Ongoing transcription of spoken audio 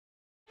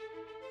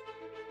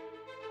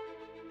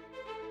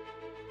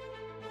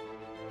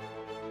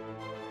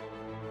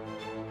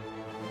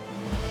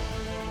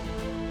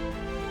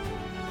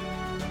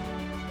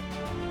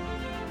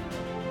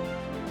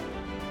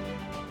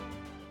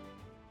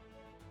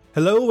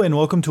Hello and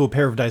welcome to a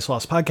Pair of Dice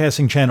Lost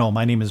podcasting channel.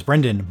 My name is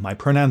Brendan, my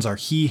pronouns are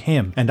he,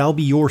 him, and I'll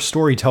be your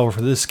storyteller for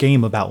this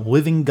game about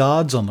living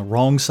gods on the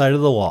wrong side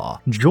of the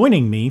law.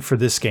 Joining me for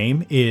this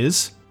game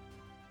is...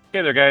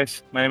 Hey there,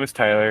 guys. My name is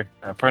Tyler.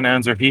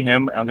 Pronouns are he,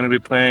 him. I'm going to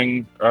be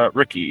playing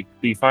Ricky,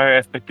 the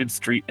fire-aspected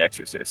street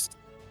exorcist.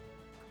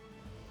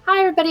 Hi,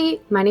 everybody.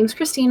 My name's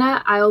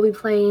Christina. I will be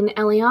playing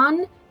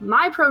Elion.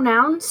 My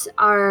pronouns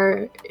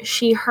are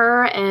she,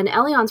 her, and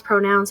Elion's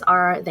pronouns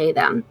are they,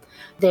 them.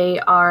 They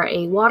are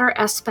a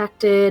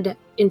water-aspected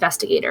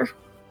investigator.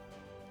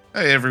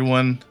 Hi,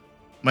 everyone.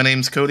 My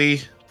name's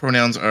Cody.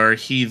 Pronouns are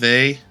he,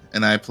 they,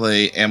 and I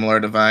play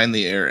Amalar Divine,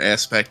 the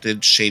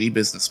air-aspected shady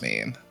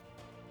businessman.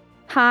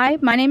 Hi,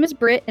 my name is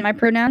Britt, and my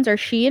pronouns are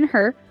she and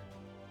her.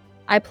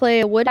 I play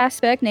a wood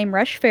aspect named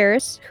Rush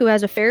Ferris, who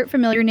has a ferret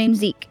familiar named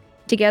Zeke.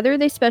 Together,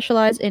 they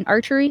specialize in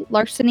archery,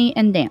 larceny,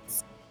 and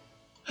dance.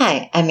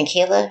 Hi, I'm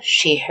Michaela,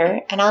 she, her,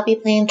 and I'll be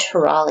playing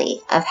Tirali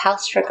of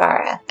House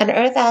Regara, an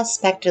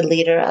earth-aspected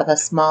leader of a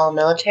small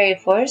military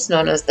force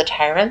known as the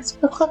Tyrants,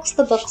 who collects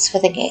the books for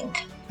the gang.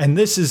 And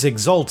this is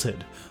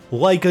Exalted,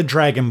 like a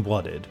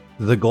dragon-blooded,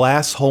 the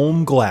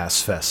Glassholm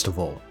Glass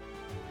Festival.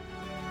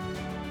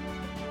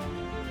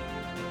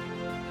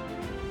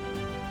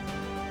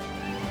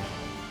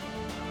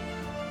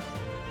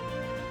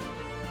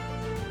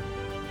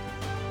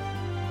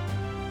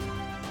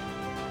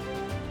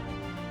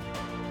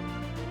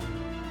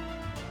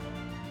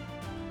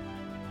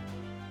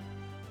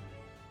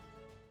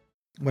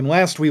 When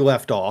last we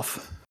left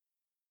off,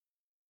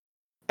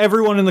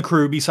 everyone in the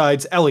crew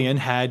besides Elion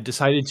had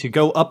decided to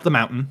go up the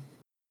mountain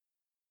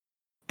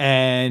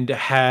and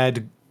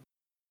had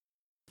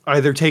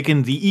either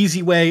taken the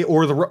easy way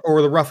or the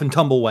rough and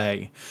tumble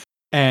way.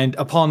 And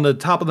upon the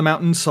top of the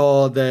mountain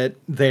saw that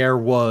there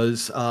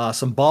was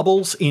some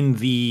baubles in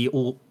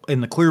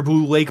the clear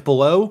blue lake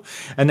below,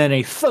 and then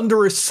a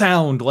thunderous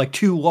sound like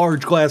two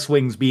large glass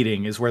wings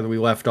beating is where we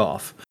left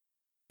off.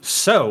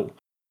 So,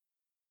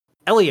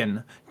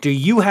 Elion, do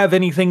you have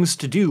any things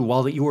to do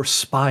while that you are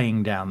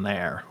spying down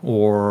there?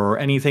 Or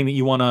anything that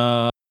you want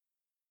to...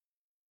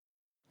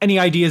 Any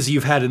ideas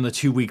you've had in the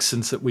 2 weeks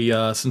since we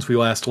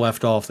last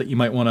left off that you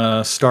might want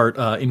to start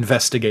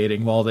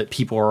investigating while that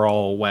people are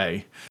all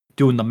away?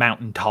 Doing the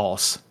mountain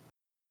toss.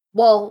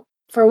 Well,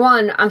 for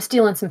one, I'm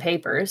stealing some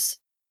papers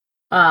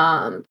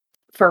for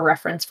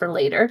reference for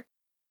later.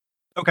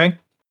 Okay.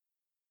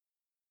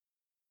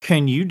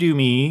 Can you do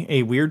me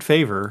a weird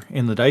favor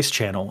in the dice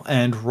channel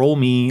and roll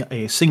me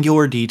a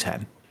singular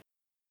d10?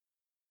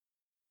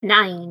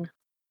 9.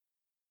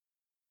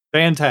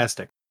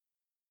 Fantastic.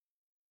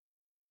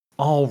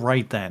 All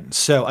right then.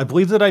 So I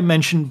believe that I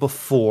mentioned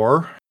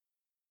before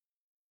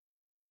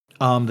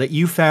that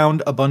you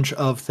found a bunch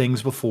of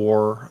things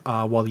before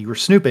while you were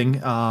snooping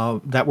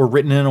that were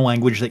written in a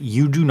language that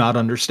you do not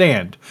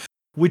understand,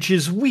 which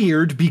is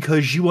weird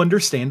because you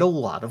understand a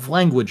lot of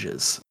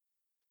languages.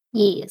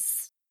 Yes.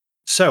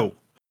 So,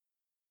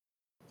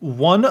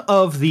 one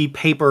of the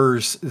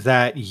papers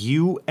that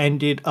you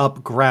ended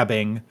up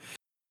grabbing,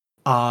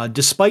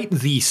 despite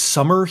the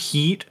summer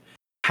heat,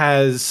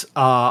 has,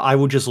 I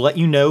will just let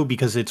you know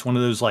because it's one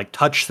of those like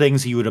touch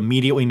things you would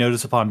immediately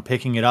notice upon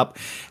picking it up,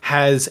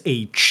 has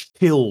a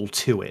chill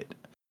to it.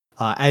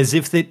 As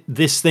if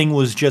this thing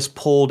was just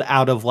pulled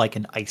out of like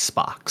an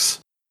icebox.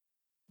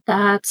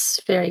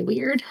 That's very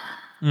weird.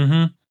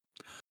 Mm-hmm.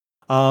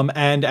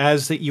 And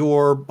as that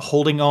you're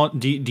holding on,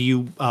 do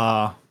you,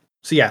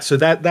 so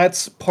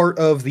that's part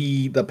of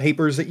the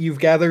papers that you've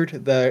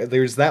gathered.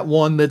 There's that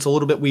one that's a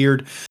little bit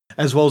weird,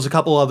 as well as a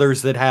couple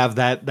others that have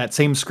that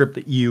same script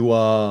that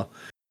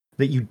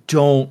you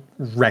don't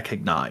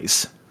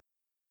recognize.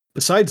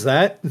 Besides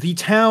that, the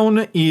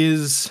town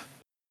is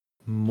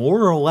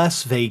more or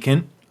less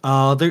vacant.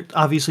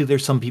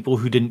 There's some people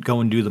who didn't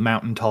go and do the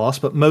mountain toss,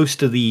 but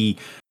most of the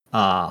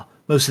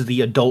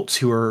adults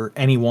who are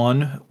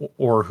anyone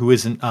or who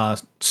isn't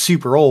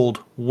super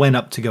old went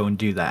up to go and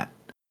do that.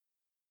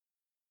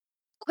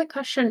 Quick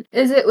question.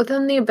 Is it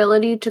within the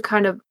ability to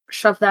kind of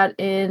shove that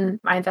in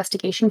my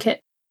investigation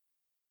kit?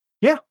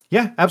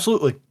 Yeah,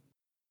 absolutely.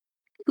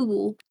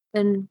 Cool.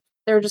 Then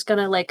they're just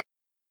gonna, like,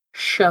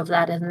 shove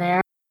that in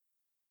there.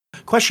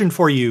 Question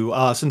for you,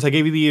 since I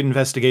gave you the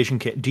investigation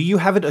kit, do you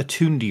have it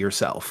attuned to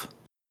yourself?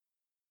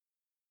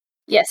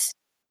 Yes.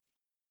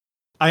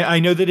 I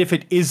know that if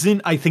it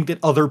isn't, I think that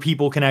other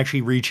people can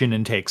actually reach in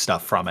and take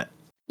stuff from it.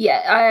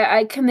 Yeah,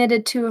 I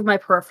committed 2 of my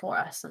peripheral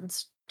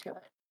essence to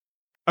it.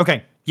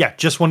 Okay, yeah,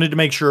 just wanted to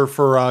make sure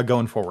for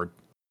going forward.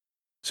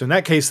 So in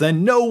that case,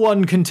 then, no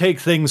one can take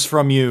things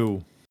from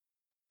you.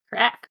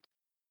 Correct.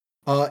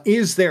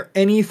 Is there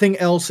anything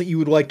else that you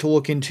would like to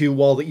look into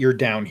while that you're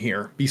down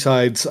here,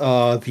 besides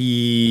I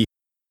think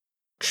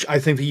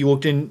that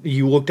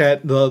you looked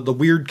at the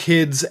weird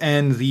kids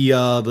and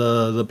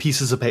the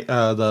pieces of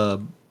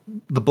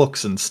the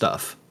books and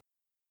stuff.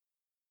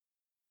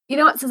 You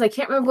know what? Since I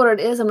can't remember what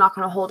it is, I'm not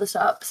going to hold this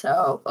up.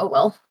 So, oh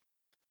well.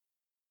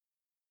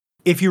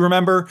 If you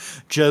remember,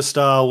 just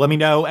let me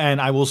know, and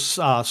I will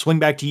swing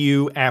back to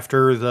you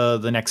after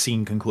the next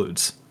scene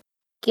concludes.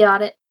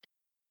 Got it.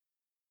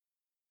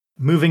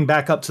 moving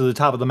back up to the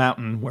top of the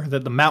mountain, where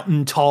the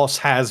mountain toss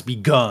has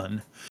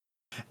begun,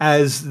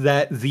 as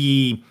that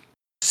the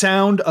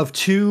sound of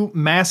two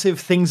massive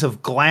things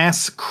of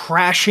glass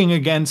crashing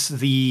against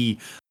the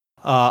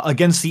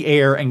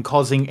air and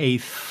causing a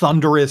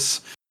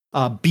thunderous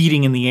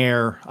beating in the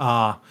air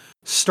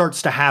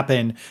starts to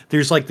happen.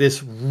 There's like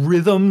this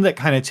rhythm that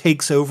kind of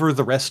takes over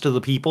the rest of the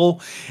people,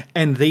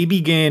 and they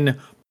begin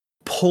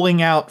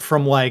pulling out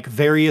from like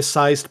various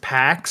sized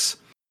packs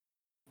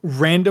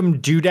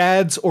random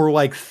doodads or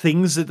like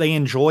things that they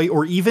enjoy,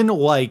 or even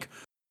like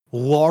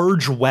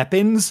large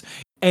weapons,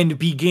 and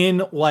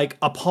begin like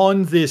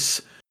upon the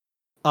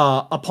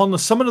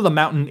summit of the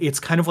mountain. It's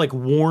kind of like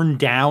worn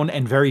down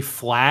and very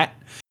flat.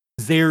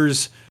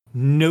 There's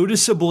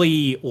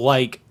noticeably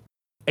like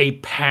a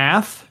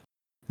path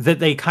that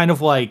they kind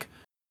of make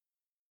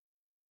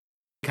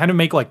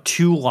like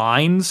two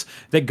lines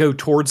that go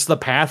towards the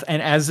path,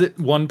 and as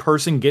one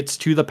person gets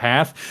to the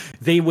path,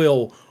 they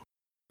will,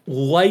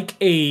 like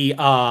a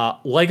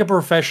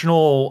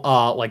professional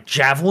like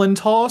javelin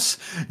toss,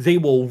 they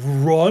will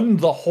run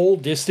the whole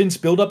distance,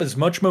 build up as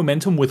much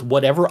momentum with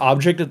whatever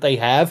object that they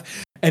have,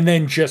 and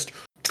then just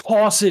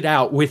toss it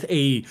out with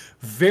a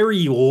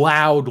very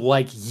loud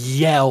like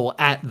yell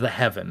at the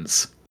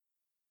heavens.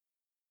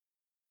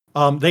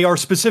 They are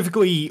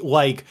specifically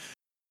like,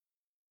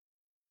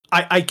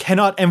 I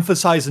cannot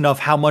emphasize enough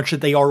how much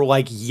that they are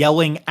like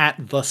yelling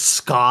at the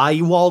sky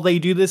while they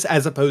do this,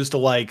 as opposed to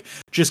like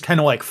just kind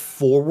of like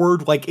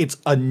forward. Like, it's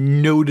a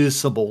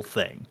noticeable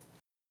thing.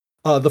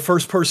 The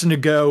first person to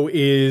go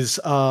is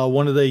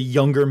one of the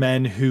younger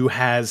men who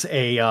has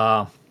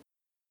a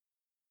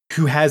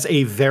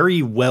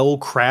very well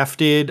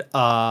crafted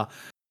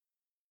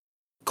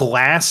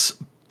glass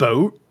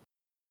boat.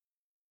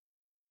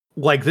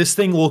 Like, this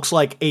thing looks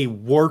like a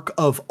work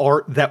of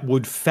art that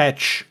would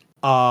fetch,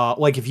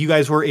 like if you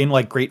guys were in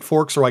like Great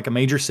Forks or like a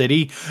major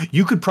city,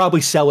 you could probably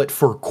sell it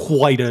for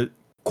quite a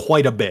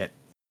bit.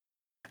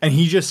 And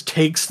he just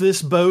takes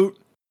this boat,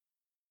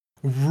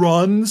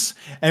 runs,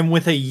 and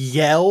with a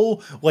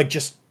yell, like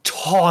just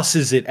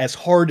tosses it as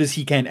hard as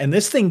he can. And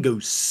this thing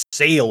goes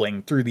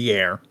sailing through the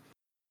air.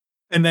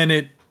 And then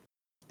it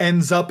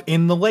ends up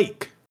in the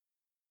lake.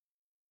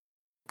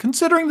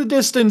 Considering the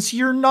distance,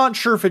 you're not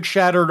sure if it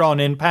shattered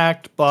on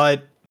impact,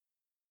 but,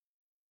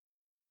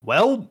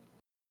 well,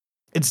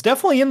 it's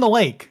definitely in the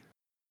lake.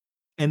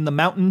 And the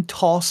mountain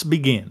toss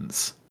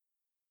begins.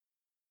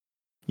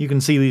 You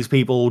can see these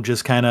people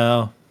just kind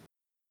of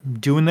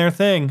doing their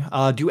thing.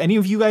 Do any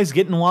of you guys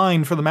get in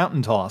line for the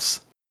mountain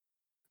toss?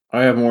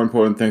 I have more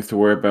important things to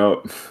worry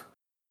about.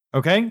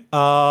 Okay.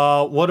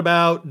 What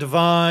about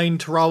Divine,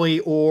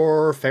 Tirali,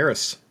 or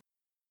Ferris?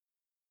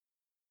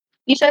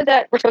 You said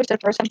that we're supposed to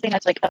throw something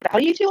that's like of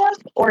value to us,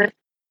 or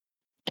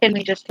can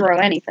we just throw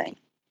anything?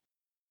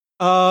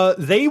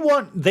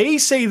 They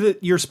say that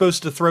you're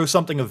supposed to throw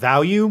something of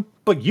value,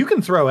 but you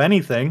can throw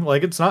anything.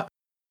 Like, it's not,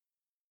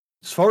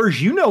 as far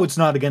as you know, it's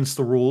not against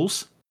the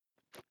rules.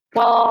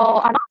 Well,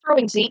 I'm not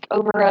throwing Zeke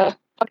over a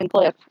fucking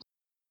cliff,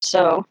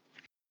 so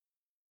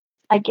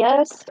I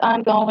guess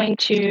I'm going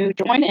to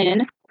join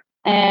in,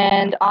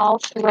 and I'll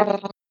figure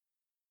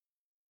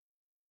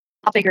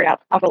it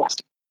out. I'll go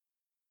last.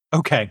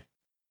 Okay.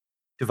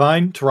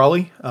 Divine,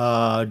 Tirali,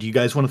 do you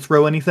guys want to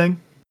throw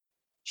anything?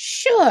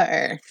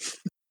 Sure.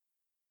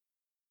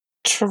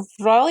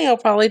 Tirali will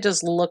probably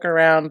just look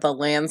around the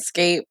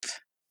landscape,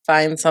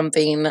 find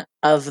something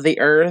of the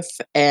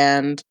earth,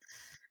 and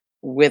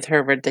with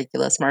her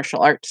ridiculous martial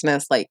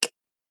artsness, like,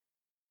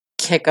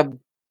 kick a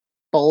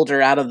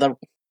boulder out of the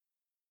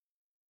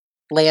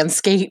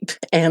landscape,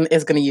 and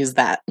is going to use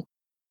that.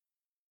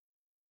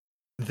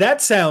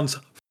 That sounds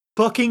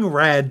fucking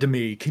rad to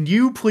me. Can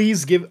you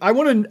please give... I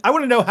want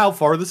to know how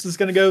far this is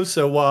going to go,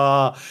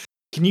 so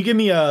can you give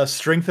me a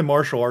strength and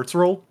martial arts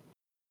roll?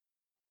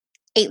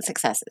 8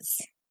 successes.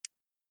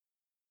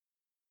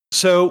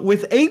 So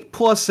with 8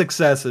 plus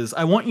successes,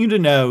 I want you to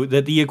know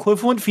that the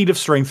equivalent feat of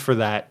strength for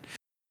that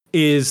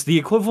is the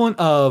equivalent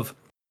of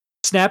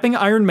snapping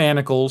iron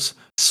manacles,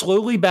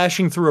 slowly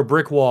bashing through a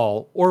brick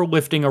wall, or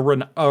lifting a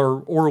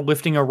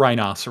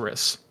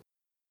rhinoceros.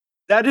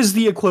 That is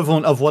the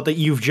equivalent of what that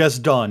you've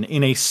just done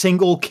in a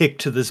single kick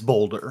to this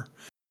boulder.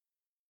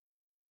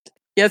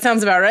 Yeah, that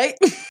sounds about right.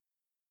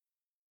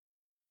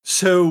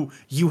 So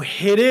you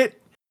hit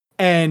it,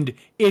 and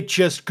it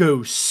just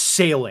goes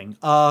sailing.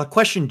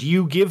 Question, do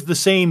you give the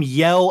same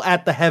yell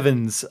at the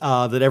heavens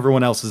that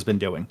everyone else has been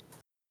doing?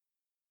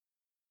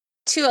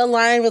 To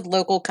align with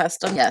local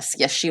custom, yes,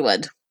 she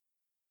would.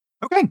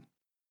 Okay.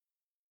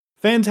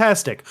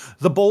 Fantastic.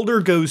 The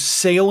boulder goes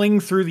sailing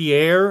through the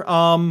air.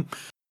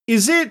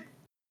 Is it...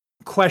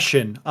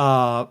 Question,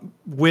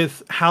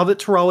 with how that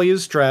Tirali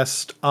is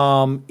dressed,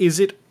 is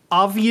it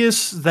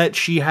obvious that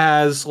she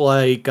has,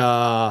 like,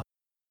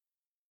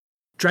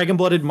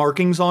 dragon-blooded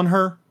markings on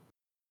her?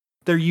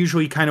 They're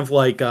usually kind of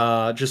like,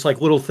 just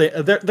like little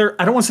they're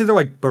I don't want to say they're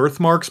like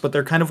birthmarks, but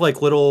they're kind of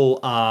like little,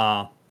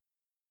 I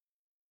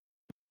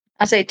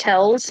say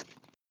tells.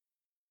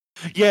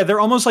 Yeah, they're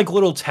almost like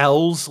little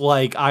tells,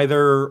 like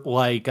either,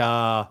 like,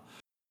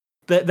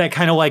 that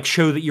kind of like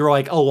show that you're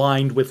like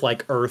aligned with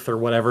like earth or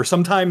whatever.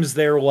 Sometimes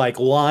they're like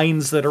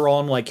lines that are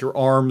on like your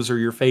arms or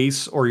your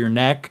face or your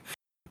neck,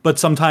 but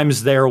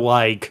sometimes they're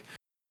like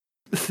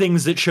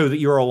things that show that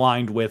you're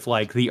aligned with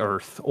like the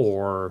earth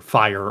or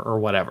fire or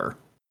whatever.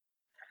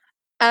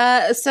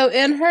 So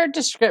in her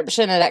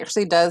description, it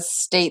actually does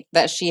state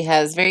that she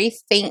has very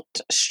faint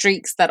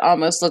streaks that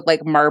almost look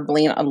like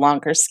marbling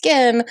along her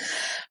skin,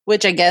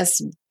 which I guess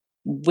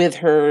with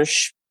her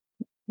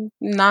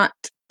not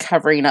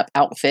covering up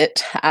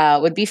outfit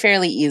would be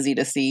fairly easy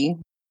to see.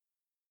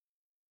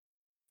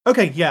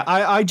 Okay, yeah,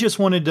 I just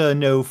wanted to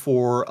know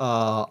for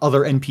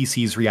other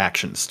NPCs'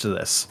 reactions to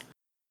this.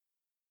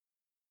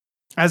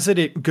 As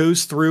it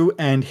goes through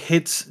and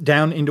hits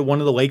down into one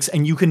of the lakes,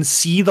 and you can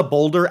see the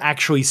boulder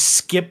actually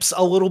skips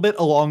a little bit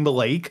along the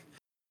lake.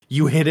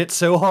 You hit it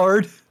so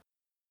hard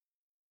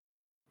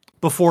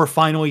before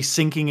finally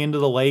sinking into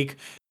the lake.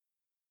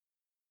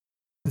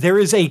 There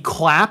is a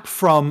clap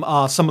from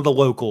some of the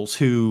locals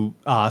who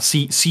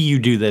see you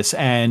do this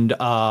and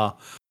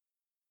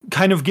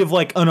kind of give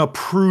like an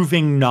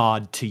approving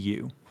nod to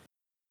you.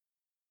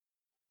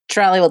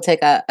 Trolley will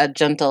take a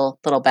gentle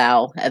little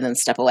bow and then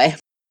step away.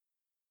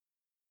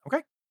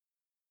 Okay.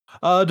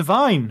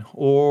 Divine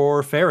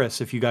or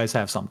Ferris, if you guys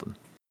have something.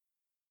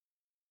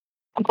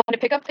 I'm going to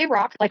pick up a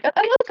rock, like a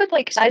good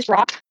like sized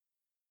rock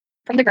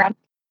from the ground.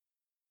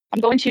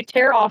 I'm going to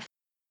tear off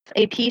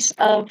a piece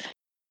of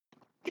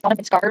one of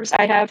the scarves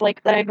I have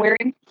like that I'm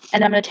wearing,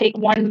 and I'm going to take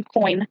one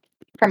coin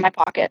from my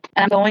pocket,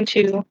 and I'm going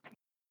to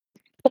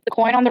put the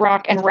coin on the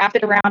rock and wrap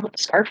it around with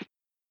the scarf,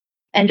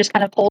 and just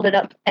kind of hold it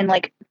up, and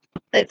like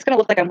it's going to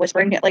look like I'm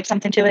whispering it, like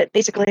something to it,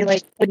 basically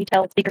like when you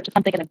tell a secret to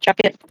something and then chuck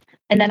it,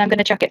 and then I'm going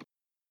to chuck it.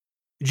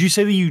 Did you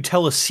say that you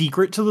tell a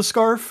secret to the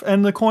scarf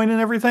and the coin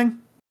and everything?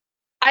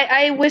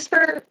 I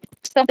whisper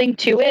something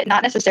to it,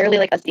 not necessarily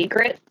like a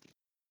secret,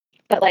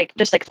 but like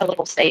just like a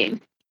little saying.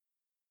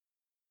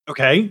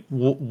 Okay,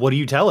 what do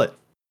you tell it?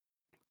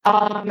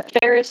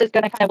 Ferris is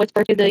going to kind of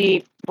whisper to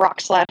the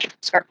rock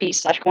 / scarf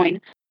piece / coin.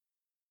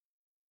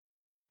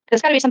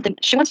 There's got to be something.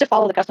 She wants to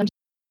follow the customs.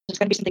 There's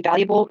going to be something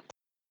valuable.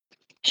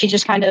 She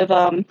just kind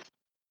of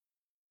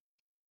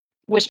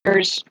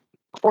whispers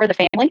for the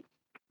family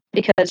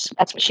because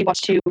that's what she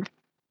wants to,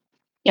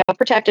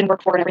 protect and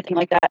work for and everything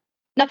like that.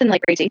 Nothing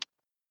like crazy.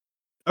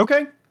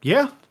 Okay,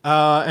 yeah.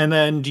 And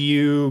then do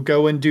you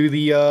go and do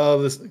the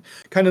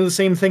kind of the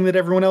same thing that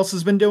everyone else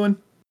has been doing?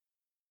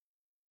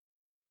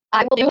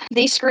 I will do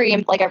the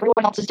scream like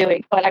everyone else is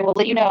doing, but I will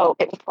let you know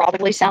it will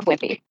probably sound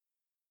wimpy.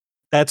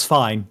 That's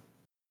fine.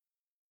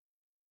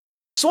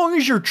 As long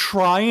as you're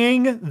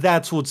trying,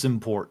 that's what's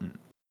important.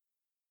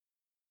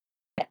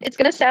 It's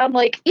going to sound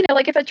like,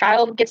 like if a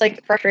child gets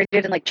like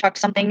frustrated and like chucks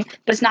something,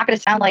 but it's not going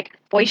to sound like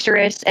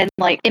boisterous and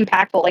like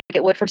impactful like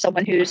it would for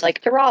someone who's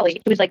like Tirali,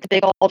 who's like the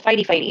big old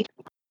fighty.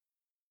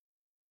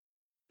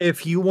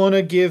 If you want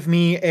to give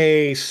me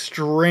a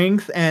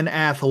strength and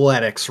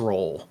athletics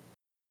roll.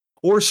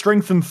 Or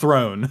strength and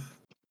thrown.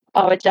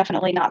 Oh, it's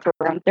definitely not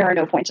thrown. There are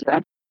no points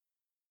thrown.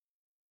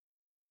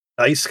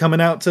 Dice coming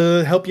out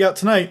to help you out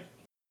tonight.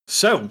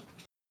 So,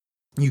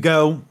 you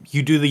go,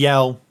 you do the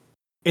yell.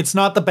 It's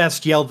not the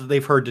best yell that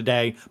they've heard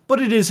today,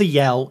 but it is a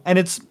yell, and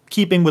it's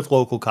keeping with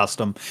local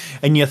custom.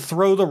 And you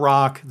throw the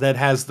rock that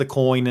has the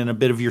coin and a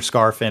bit of your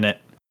scarf in it.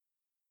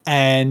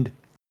 And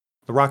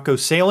the rock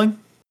goes sailing,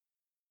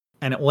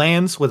 and it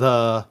lands with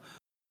a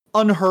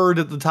unheard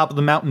at the top of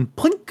the mountain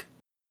plink.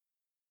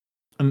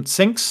 And it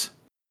sinks.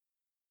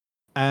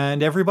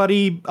 And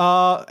everybody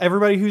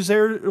who's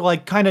there,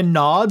 like, kind of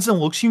nods and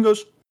looks at you and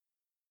goes,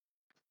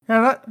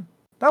 yeah,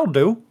 that'll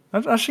do.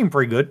 That seemed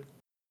pretty good.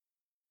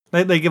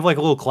 They give, like,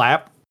 a little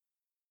clap.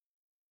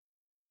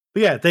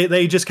 But yeah,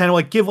 they just kind of,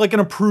 like, give, like, an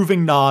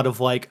approving nod of,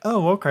 like,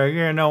 oh, okay,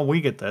 yeah, no,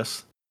 we get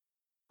this.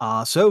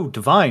 So,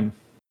 Divine,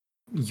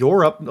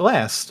 you're up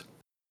last.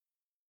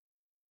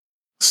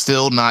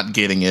 Still not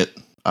getting it.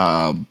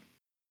 Divine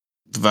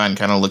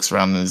kind of looks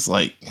around and is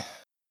like,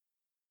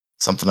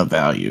 something of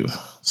value.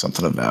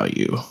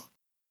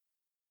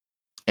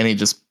 And he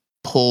just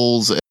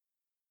pulls.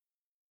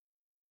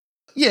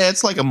 Yeah,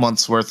 it's like a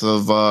month's worth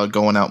of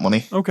going out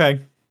money.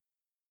 Okay.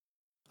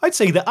 I'd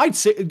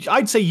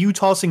say you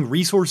tossing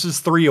resources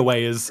 3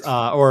 away is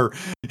or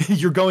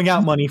you're going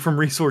out money from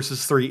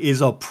resources 3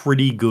 is a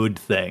pretty good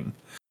thing.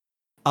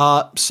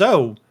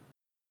 So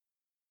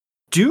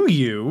do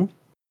you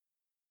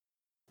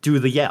do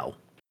the yell?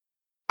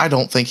 I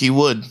don't think he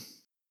would.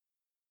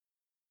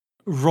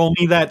 Roll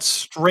me that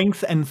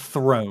strength and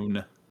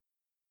thrown.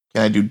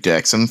 Can I do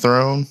dex and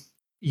thrown?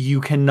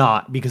 You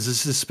cannot, because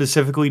this is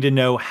specifically to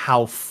know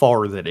how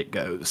far that it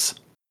goes.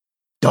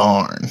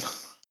 Darn.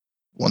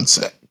 1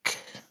 sec.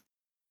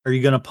 Are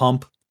you gonna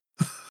pump?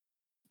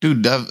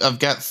 Dude, I've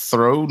got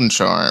thrown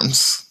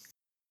charms.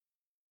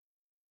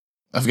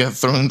 I've got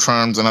thrown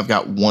charms and I've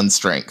got 1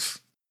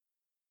 strength.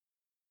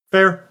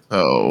 Fair.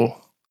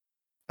 So,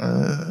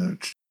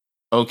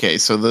 okay,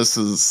 so this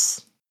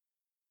is...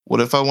 What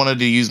if I wanted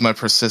to use my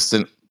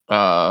persistent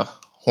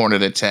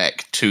hornet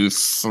attack to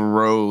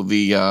throw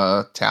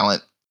the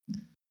talent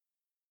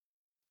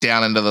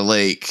down into the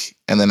lake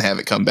and then have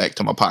it come back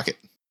to my pocket.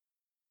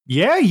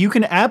 Yeah, you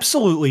can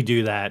absolutely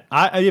do that.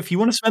 If you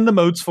want to spend the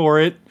motes for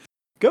it,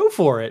 go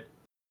for it.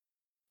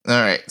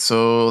 All right,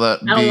 so that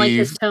I don't like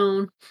his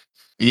tone.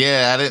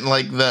 Yeah, I didn't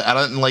like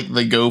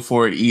the go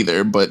for it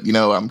either, but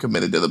I'm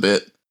committed to the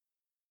bit.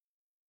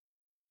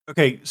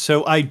 Okay,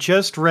 so I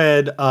just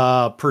read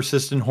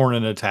Persistent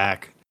Hornet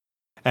Attack.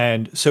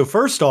 And so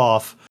first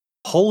off,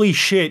 holy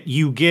shit,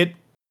 you get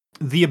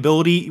the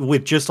ability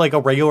with just like a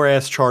regular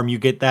ass charm, you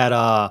get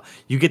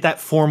that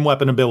form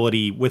weapon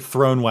ability with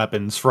thrown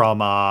weapons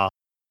from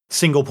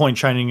Single Point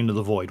Shining into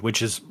the Void,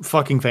 which is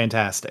fucking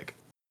fantastic.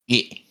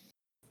 Yeah.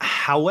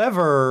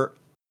 However,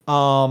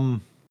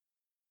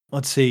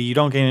 let's see, you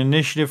don't gain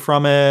initiative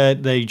from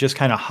it. They just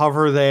kind of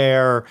hover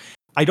there.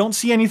 I don't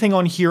see anything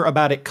on here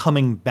about it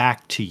coming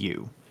back to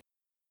you.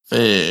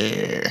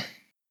 Fair.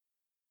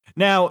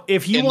 Now,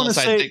 if you want to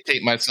say, I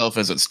dictate myself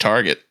as its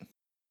target.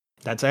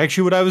 That's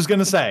actually what I was going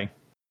to say.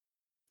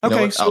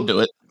 Okay, so I'll do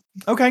it.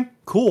 Okay,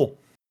 cool.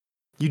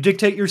 You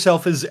dictate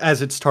yourself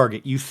as its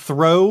target. You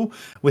throw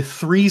with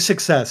 3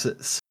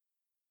 successes.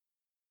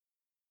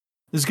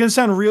 This is going to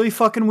sound really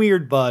fucking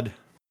weird, bud.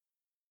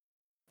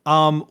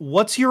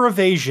 What's your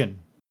evasion?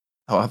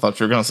 Oh, I thought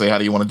you were going to say, how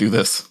do you want to do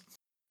this?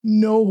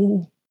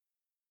 No.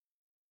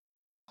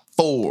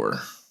 4.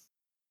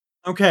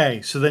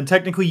 Okay, so then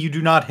technically you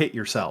do not hit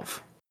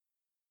yourself.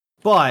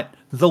 But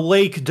the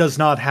lake does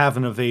not have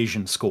an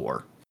evasion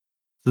score.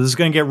 So this is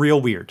going to get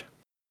real weird.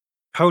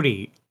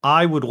 Cody,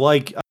 I would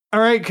like...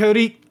 All right,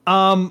 Cody.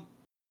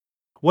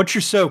 What's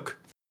your soak?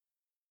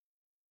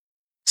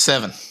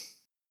 7.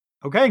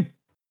 Okay.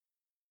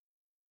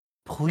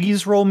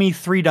 Please roll me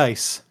 3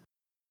 dice.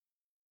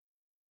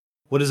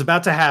 What is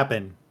about to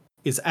happen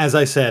is, as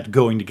I said,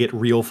 going to get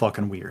real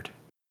fucking weird.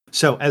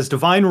 So, as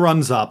Divine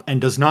runs up and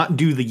does not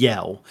do the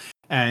yell,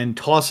 and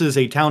tosses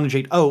a Talon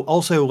Jade... Oh,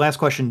 also, last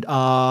question.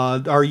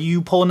 Are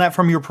you pulling that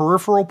from your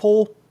peripheral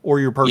pool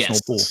or your personal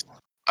pool?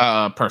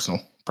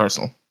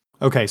 Personal.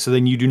 Okay, so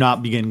then you do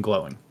not begin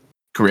glowing.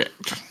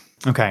 Correct.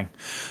 Okay.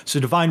 So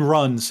Divine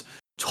runs,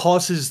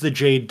 tosses the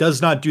Jade, does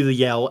not do the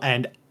yell,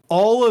 and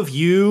all of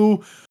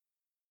you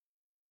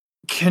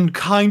can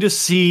kind of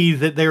see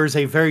that there is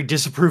a very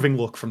disapproving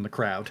look from the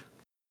crowd.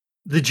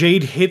 The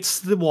Jade hits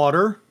the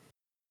water,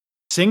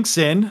 sinks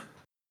in,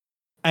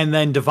 and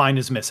then Divine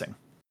is missing.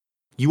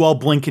 You all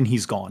blink and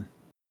he's gone.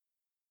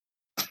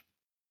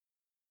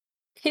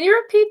 Can you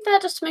repeat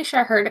that just to make sure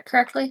I heard it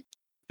correctly?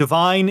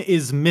 Divine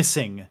is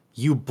missing.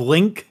 You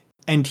blink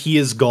and he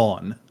is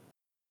gone.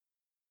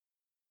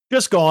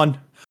 Just gone.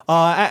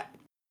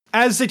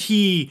 As that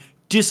he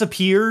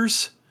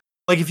disappears,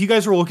 like if you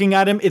guys were looking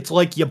at him, it's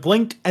like you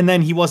blinked and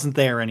then he wasn't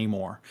there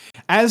anymore.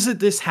 As that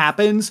this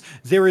happens,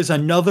 there is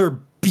another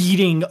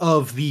beating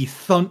of the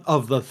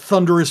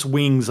thunderous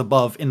wings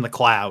above in the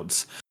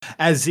clouds,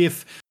 as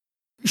if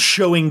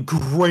showing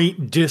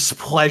great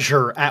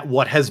displeasure at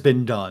what has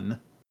been done.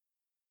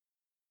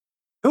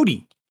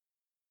 Cody.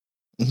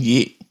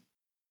 Yeah.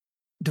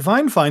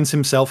 Divine finds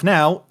himself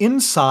now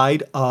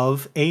inside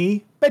of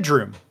a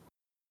bedroom.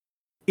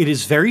 It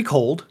is very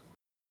cold.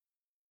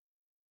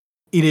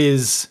 It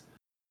is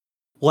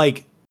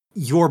like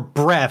your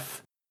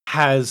breath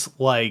has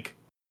like...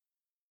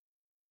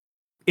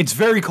 It's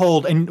very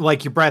cold and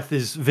like your breath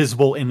is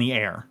visible in the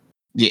air.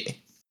 Yeah.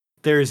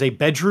 There is a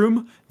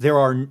bedroom,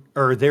 there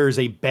is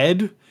a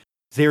bed,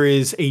 there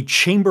is a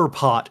chamber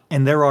pot,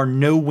 and there are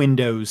no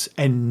windows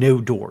and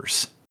no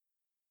doors.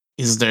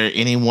 Is there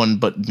anyone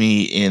but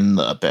me in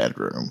the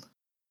bedroom?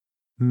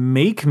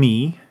 Make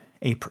me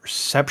a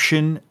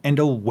perception and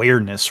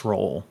awareness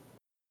roll.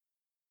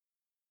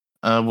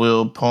 I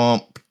will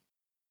pump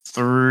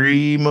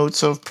 3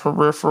 motes of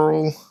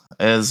peripheral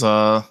as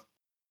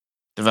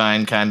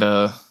Divine kind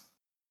of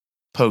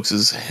pokes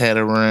his head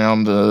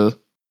around,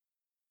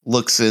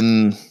 looks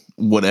in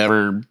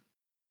whatever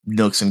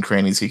nooks and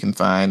crannies he can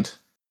find,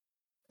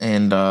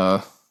 and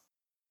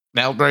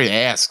outright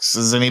asks,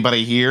 "Is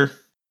anybody here?"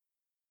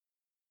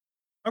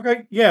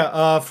 Okay,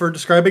 yeah, for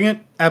describing it,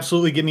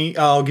 absolutely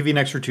I'll give you an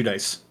extra 2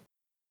 dice.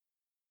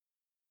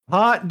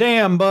 Hot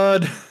damn,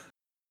 bud.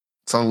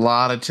 It's a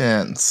lot of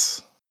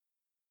 10s.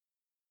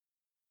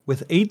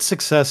 With 8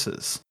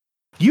 successes,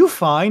 you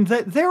find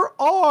that there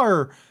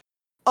are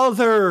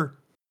other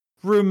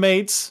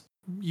roommates,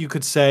 you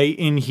could say,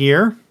 in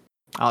here.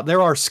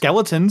 There are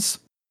skeletons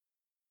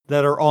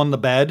that are on the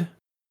bed.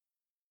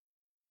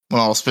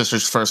 Well,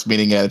 Spicer's first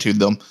meeting attitude,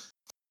 them.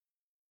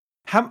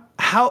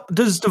 How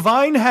does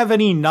Divine have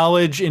any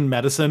knowledge in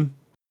medicine?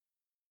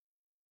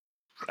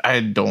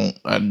 I don't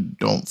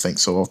think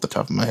so off the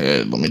top of my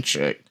head. Let me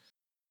check.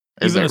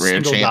 There's Even that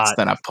rare chance dot.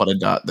 that I put a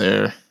dot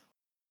there.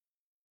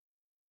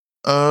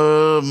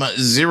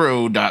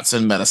 0 dots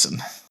in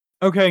medicine.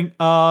 Okay,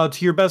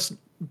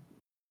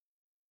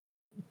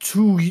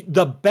 to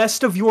the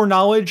best of your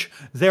knowledge,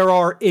 there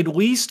are at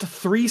least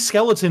 3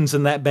 skeletons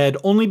in that bed,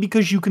 only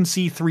because you can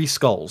see 3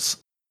 skulls.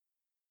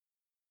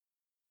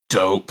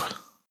 Dope.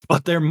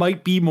 But there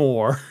might be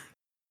more.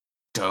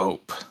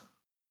 Dope.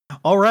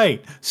 All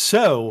right.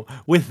 So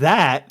with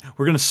that,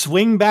 we're gonna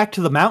swing back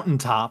to the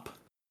mountaintop.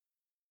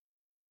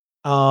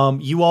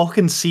 You all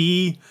can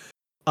see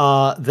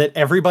that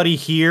everybody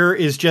here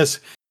is just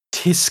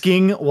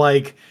tisking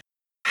like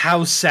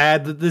how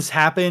sad that this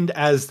happened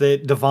as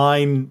that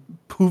Divine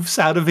poofs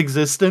out of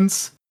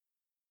existence.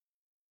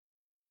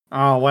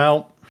 Oh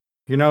well,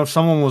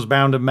 someone was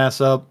bound to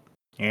mess up.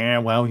 Yeah,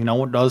 well,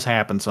 what does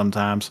happen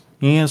sometimes.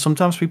 Yeah,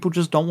 sometimes people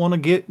just don't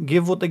want to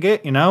give what they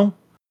get.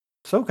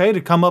 It's okay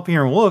to come up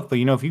here and look, but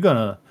if you're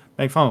gonna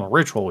make fun of a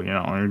ritual,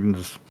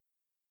 just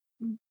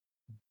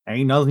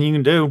ain't nothing you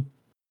can do.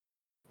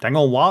 Dang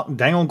old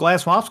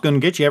glass wasp's gonna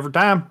get you every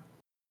time.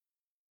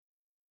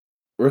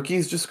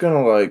 Ricky's just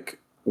gonna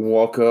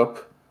walk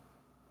up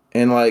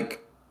and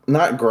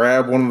not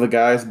grab one of the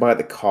guys by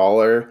the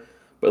collar,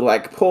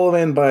 but pull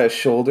him in by his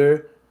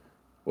shoulder.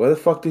 Where the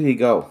fuck did he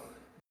go?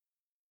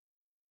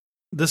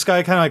 This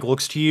guy kind of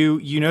looks to you.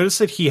 You notice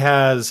that he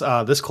has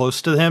this close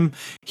to him.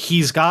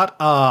 He's got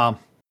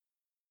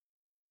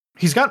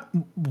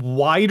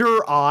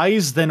wider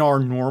eyes than are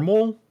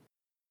normal.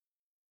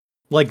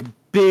 Like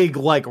big,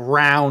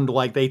 round,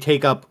 they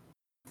take up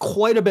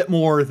quite a bit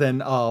more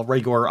than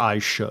regular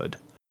eyes should.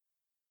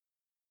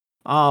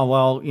 Oh,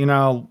 well, he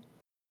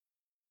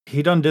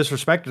done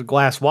disrespected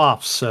Glass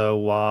Wasp,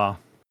 so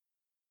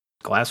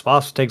Glass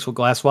Wasp takes what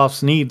Glass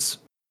Wasp needs.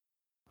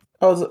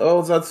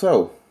 Oh, is that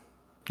so?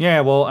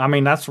 Yeah, well, I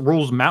mean, that's the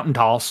rules of Mountain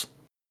Toss.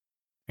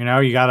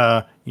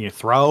 You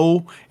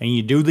throw and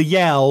you do the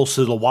yell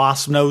so the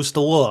wasp knows to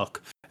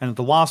look. And if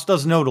the wasp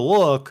doesn't know to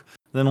look,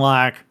 then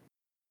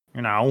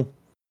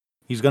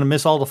he's gonna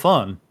miss all the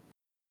fun.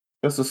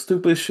 That's the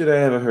stupidest shit I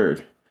ever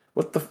heard.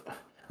 What the?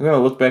 I'm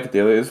gonna look back at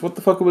the others. What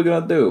the fuck are we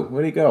gonna do?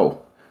 Where'd he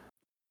go?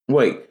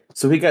 Wait,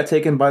 so he got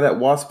taken by that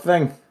wasp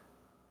thing?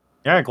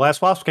 Yeah,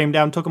 Glass Wasp came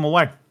down and took him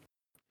away.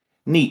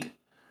 Neat.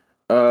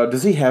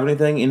 Does he have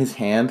anything in his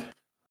hand?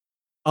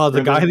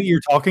 The guy that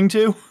you're talking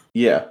to?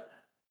 Yeah.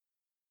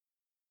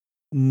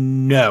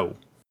 No.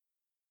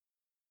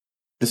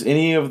 Does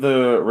any of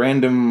the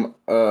random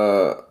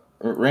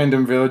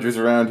villagers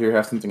around here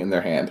have something in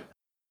their hand?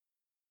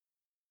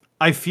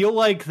 I feel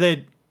like that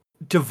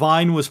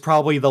Divine was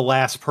probably the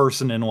last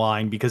person in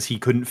line because he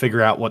couldn't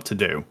figure out what to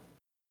do.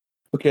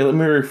 Okay, let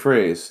me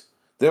rephrase.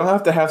 They don't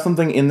have to have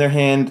something in their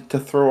hand to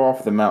throw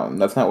off the mountain.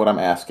 That's not what I'm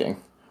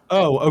asking.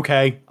 Oh,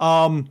 okay.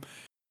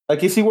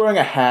 Is he wearing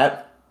a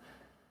hat?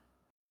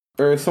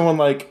 Or is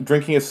someone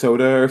drinking a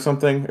soda or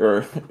something,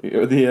 or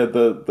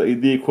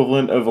the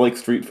equivalent of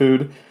street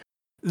food?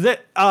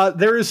 That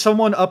there is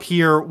someone up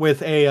here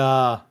with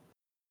a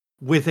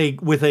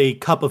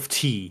cup of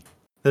tea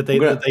that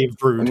they've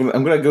brewed.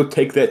 I'm gonna go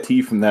take that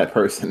tea from that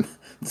person,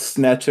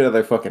 snatch it out of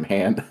their fucking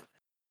hand.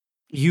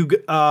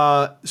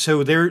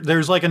 So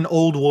there's an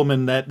old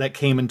woman that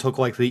came and took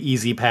the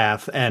easy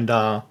path, and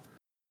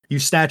you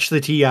snatch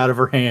the tea out of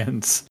her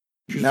hands.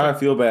 Now I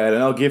feel bad,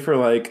 and I'll give her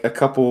a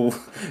couple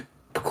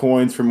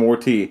coins for more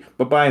tea.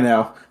 But bye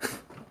now.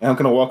 And I'm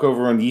gonna walk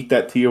over and eat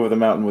that tea over the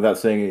mountain without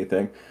saying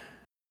anything,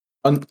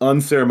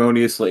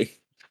 unceremoniously.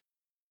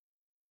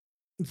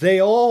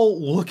 They all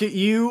look at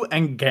you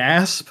and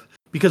gasp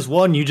because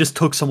one, you just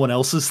took someone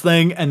else's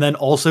thing, and then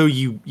also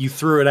you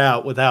threw it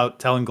out without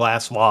telling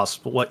Glass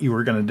Wasp what you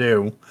were gonna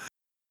do.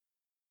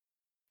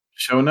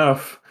 Sure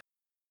enough.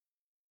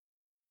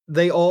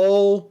 They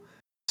all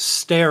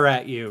stare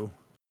at you,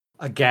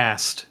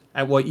 aghast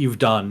at what you've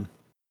done.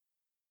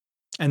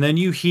 And then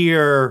you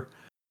hear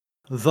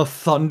the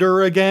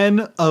thunder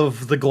again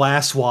of the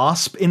Glass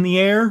Wasp in the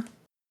air,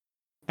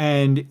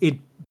 and it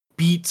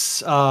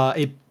beats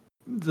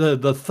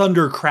the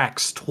thunder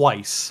cracks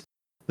twice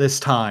this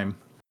time,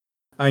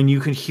 and you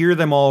can hear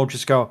them all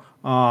just go,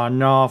 "Oh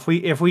no!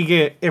 If we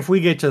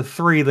get to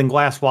 3, then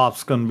Glass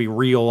Wasp's gonna be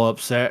real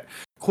upset.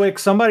 Quick,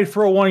 somebody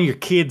throw one of your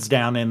kids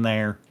down in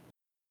there."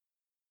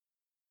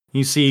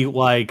 You see,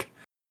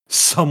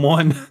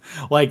 someone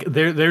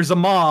there's a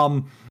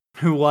mom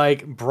who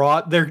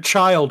brought their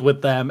child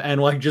with them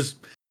and just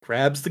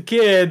grabs the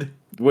kid.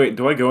 Wait,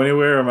 do I go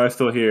anywhere or am I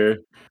still here?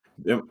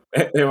 Am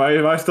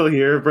I still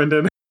here,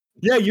 Brendan?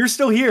 Yeah, you're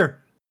still here.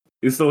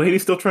 Is the lady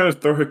still trying to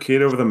throw her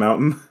kid over the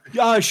mountain?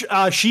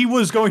 She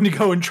was going to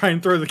go and try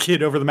and throw the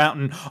kid over the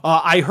mountain.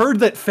 I heard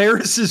that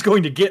Ferris is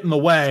going to get in the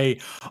way.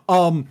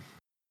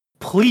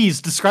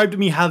 Please describe to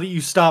me how that you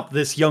stop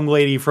this young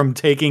lady from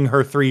taking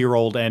her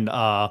 3-year-old and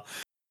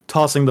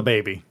tossing the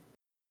baby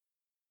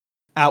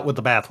out with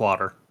the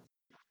bathwater.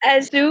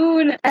 As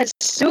soon as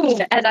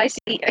I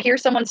hear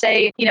someone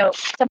say,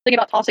 something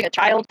about tossing a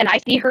child, and I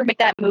see her make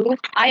that move,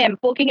 I am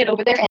booking it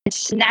over there and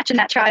snatching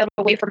that child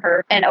away from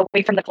her and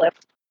away from the cliff.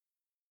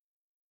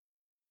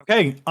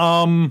 Okay,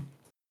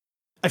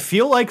 I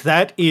feel like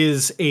that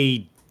is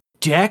a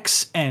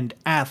Dex and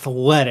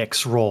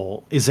Athletics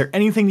roll. Is there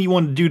anything you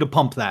want to do to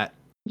pump that?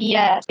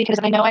 Yes, because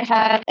I know I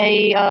have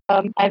an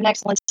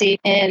excellency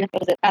in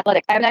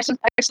athletics. I have an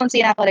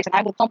excellency in athletics, and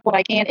I will pump what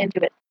I can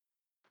into it.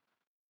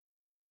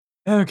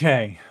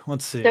 Okay,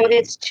 let's see. So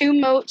it's 2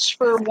 motes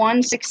for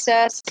 1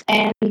 success,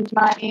 and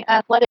my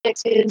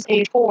athletics is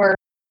a 4.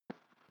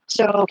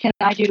 So can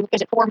I do,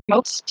 is it 4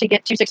 motes to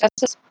get 2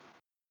 successes?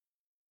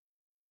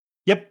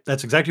 Yep,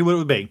 that's exactly what it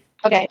would be.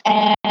 Okay,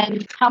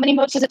 and how many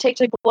motes does it take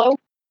to glow?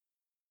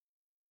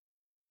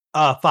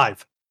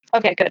 5.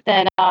 Okay, good.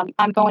 Then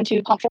I'm going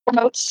to pump 4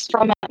 motes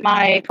from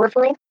my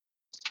peripheral,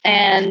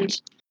 and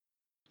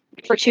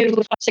for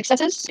 2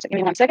 successes. So give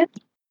me 1 second.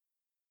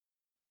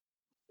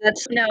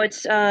 It's 9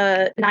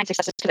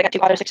 successes because I got 2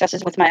 auto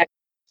successes with my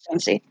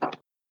excellency.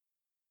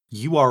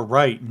 You are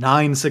right.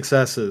 9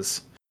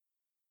 successes.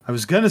 I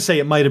was going to say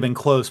it might have been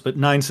close, but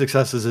 9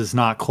 successes is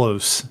not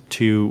close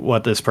to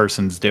what this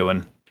person's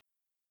doing.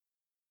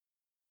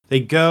 They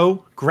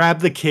go,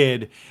 grab the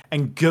kid,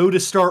 and go to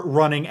start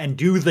running and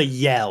do the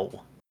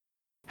yell.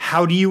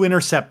 How do you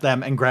intercept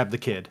them and grab the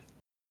kid?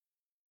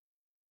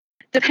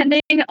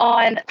 Depending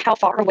on how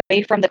far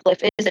away from the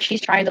cliff is that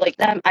she's trying to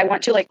them, I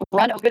want to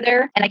run over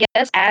there, and I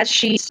guess as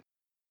she's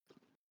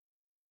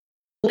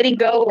letting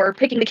go or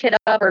picking the kid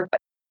up, or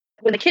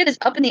when the kid is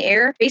up in the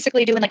air,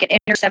 basically doing an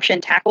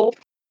interception tackle,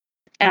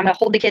 and I'm gonna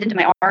hold the kid into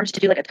my arms to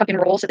do a tuck and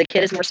roll so the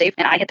kid is more safe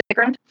and I hit the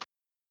ground.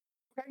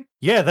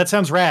 Yeah, that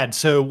sounds rad.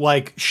 So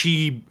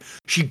she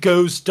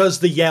goes, does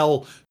the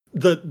yell,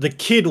 the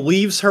kid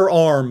leaves her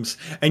arms,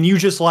 and you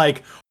just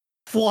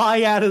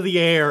fly out of the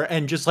air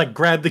and just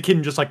grab the kid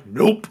and just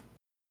nope.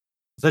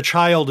 The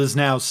child is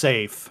now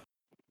safe.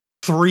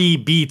 3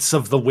 beats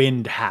of the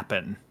wind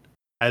happen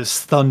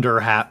as thunder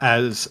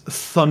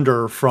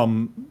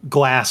from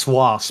Glass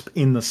Wasp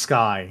in the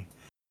sky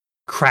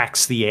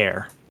cracks the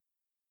air.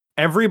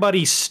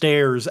 Everybody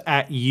stares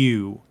at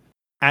you,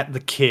 at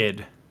the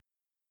kid.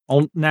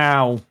 Oh,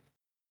 now,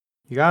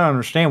 you gotta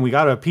understand, we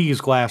gotta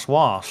appease Glass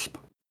Wasp.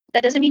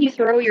 That doesn't mean you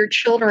throw your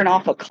children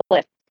off a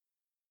cliff.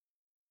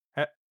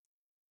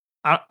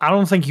 I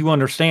don't think you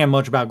understand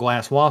much about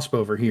Glass Wasp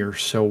over here,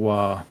 so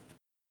I'm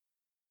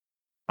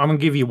gonna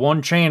give you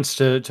 1 chance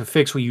to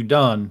fix what you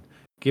done.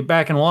 Get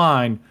back in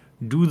line,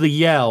 do the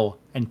yell,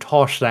 and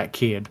toss that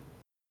kid.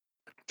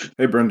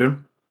 Hey,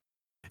 Brendan.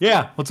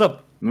 Yeah, what's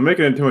up? Make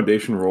an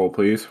intimidation roll,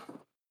 please.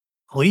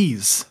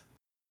 Please.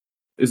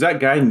 Is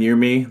that guy near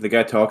me? The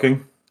guy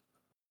talking?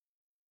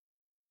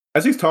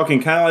 As he's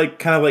talking, kind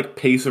of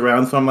pace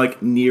around, so I'm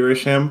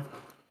nearish him.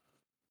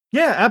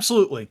 Yeah,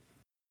 absolutely.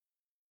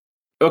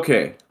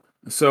 Okay,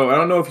 so I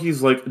don't know if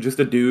he's just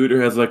a dude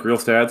or has real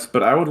stats,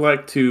 but I would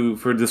like to,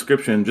 for a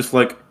description, just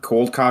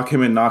cold cock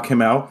him and knock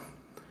him out,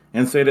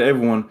 and say to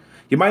everyone,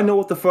 you might know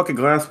what the fuck a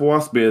Glass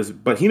Wasp is,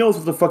 but he knows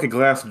what the fuck a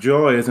Glass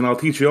Jaw is, and I'll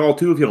teach you all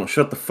too if you don't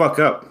shut the fuck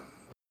up.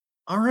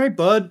 All right,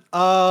 bud.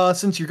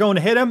 Since you're going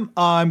to hit him,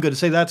 I'm going to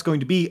say that's going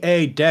to be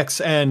a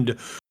Dex and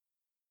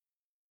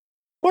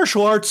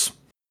martial arts.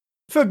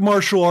 I feel like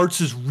martial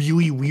arts is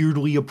really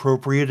weirdly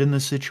appropriate in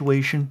this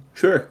situation.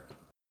 Sure.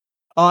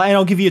 And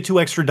I'll give you 2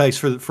 extra dice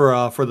for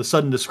the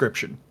sudden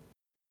description.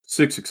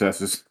 6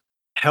 successes.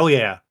 Hell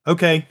yeah.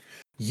 Okay.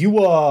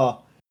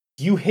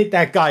 You hit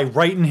that guy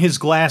right in his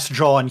glass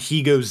jaw and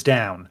he goes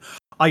down.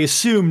 I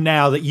assume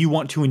now that you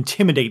want to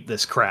intimidate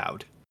this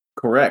crowd.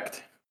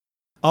 Correct.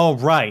 All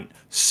right.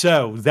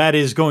 So that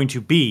is going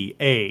to be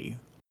a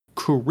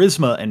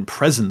charisma and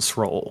presence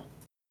roll.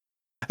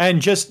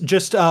 And just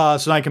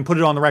so I can put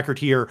it on the record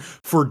here,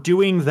 for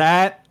doing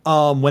that,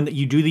 when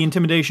you do the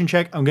intimidation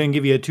check, I'm going to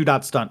give you a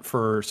 2-dot stunt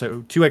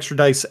so 2 extra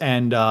dice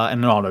and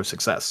an auto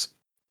success.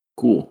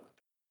 Cool.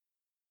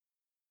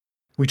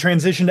 We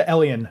transition to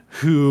Elian,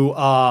 who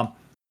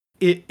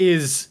it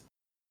is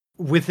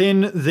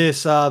within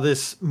this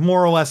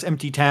more or less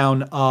empty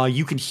town.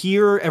 You can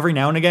hear every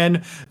now and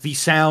again the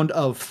sound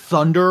of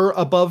thunder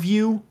above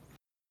you,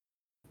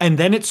 and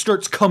then it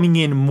starts coming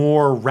in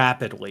more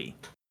rapidly.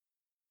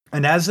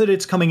 And as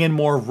it's coming in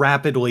more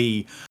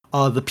rapidly,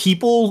 the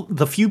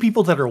few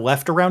people that are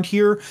left around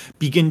here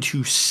begin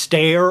to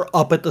stare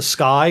up at the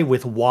sky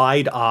with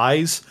wide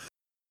eyes.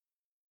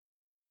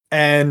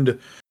 And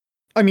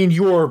I mean,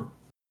 you're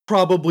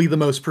probably the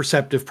most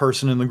perceptive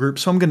person in the group,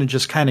 so I'm going to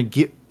just kind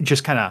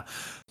of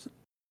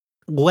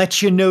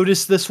let you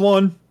notice this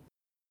one,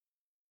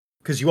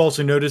 because you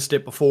also noticed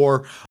it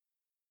before.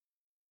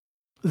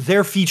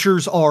 Their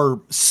features are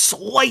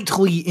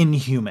slightly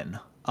inhuman.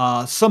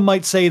 Some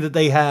might say that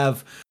they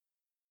have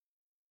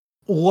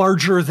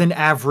larger than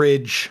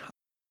average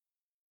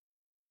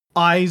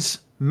eyes,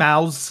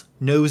 mouths,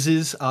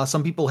 noses.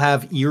 Some people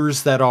have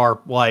ears that are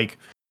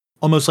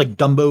almost like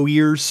Dumbo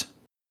ears.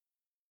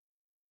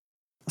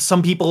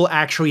 Some people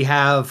actually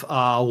have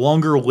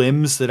longer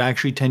limbs that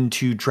actually tend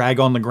to drag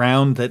on the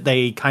ground, that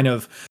they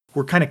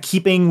were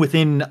keeping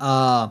within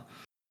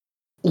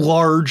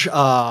large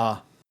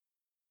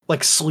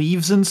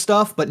sleeves and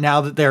stuff, but now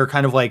that they're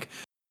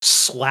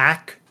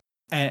slack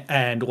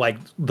and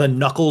the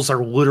knuckles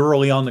are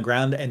literally on the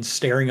ground and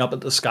staring up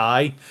at the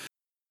sky,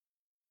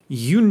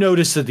 you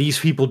notice that these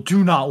people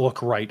do not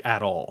look right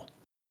at all.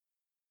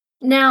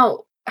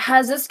 Now,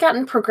 has this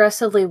gotten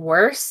progressively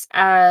worse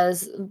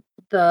as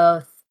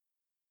the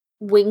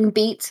wing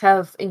beats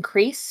have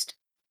increased?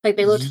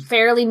 They looked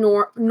fairly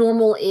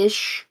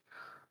normal-ish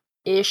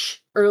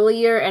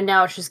earlier, and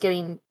now it's just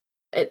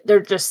they're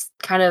just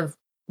kind of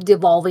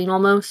devolving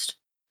almost.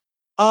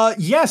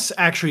 Yes,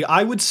 actually,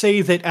 I would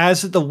say that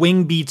as the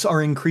wing beats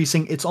are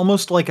increasing, it's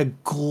almost like a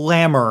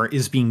glamour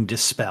is being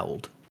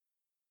dispelled.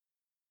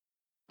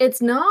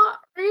 It's not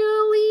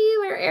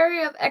really their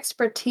area of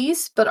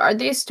expertise, but are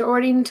they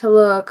starting to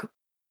look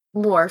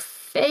more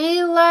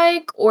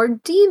Fey-like or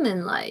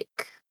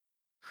demon-like?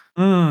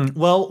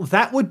 Well,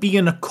 that would be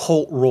an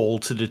occult roll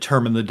to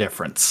determine the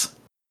difference.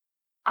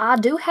 I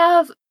do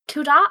have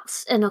 2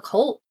 dots in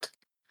occult.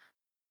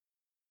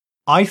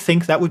 I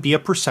think that would be a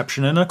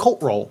perception and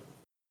occult roll.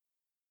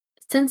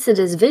 Since it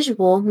is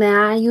visual, may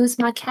I use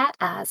my cat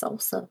eyes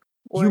also?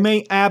 You Or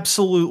may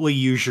absolutely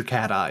use your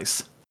cat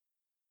eyes.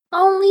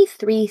 only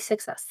 3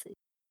 successes.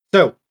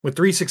 So, with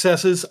 3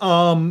 successes,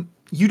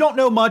 you don't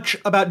know much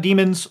about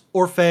demons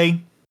or fae.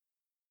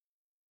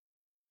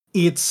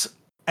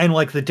 And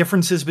like the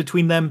differences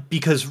between them,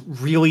 because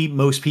really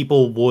most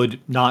people would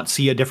not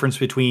see a difference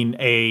between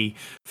a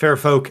fair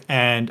folk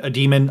and a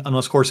demon,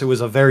 unless, of course, it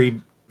was a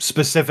very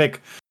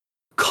specific,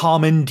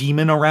 common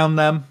demon around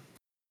them.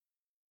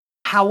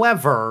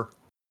 However,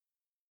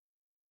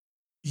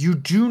 you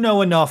do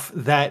know enough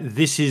that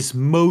this is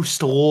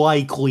most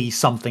likely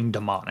something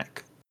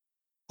demonic.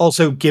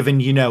 Also,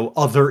 given,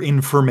 other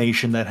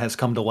information that has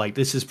come to light,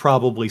 this is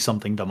probably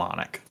something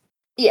demonic.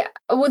 Yeah,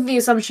 with the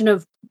assumption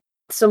of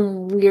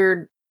some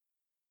weird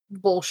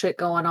bullshit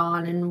going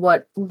on and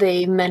what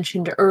they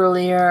mentioned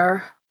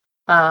earlier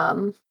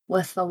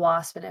with the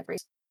wasp and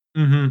everything.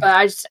 Mm-hmm.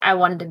 But I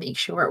wanted to make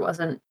sure it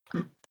wasn't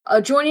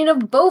a joining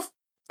of both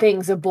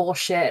things of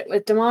bullshit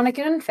with demonic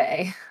and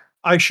fae.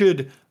 I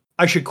should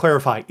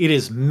clarify. It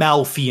is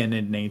Malfian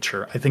in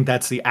nature. I think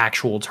that's the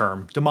actual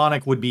term.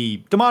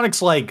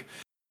 Demonic's like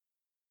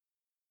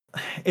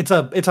it's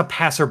a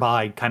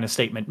passerby kind of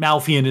statement.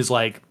 Malfian is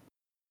like,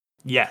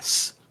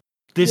 yes,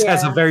 this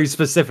has a Yeah. very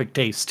specific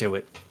taste to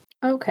it.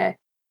 Okay.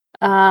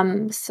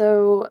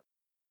 So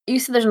you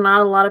said there's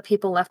not a lot of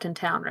people left in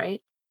town, right?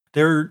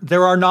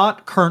 There are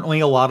not currently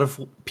a lot of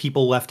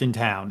people left in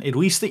town, at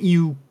least that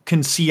you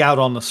can see out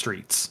on the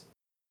streets.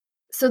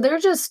 So they're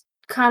just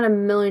kind of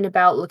milling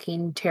about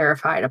looking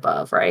terrified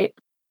above, right?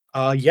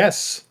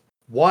 Yes.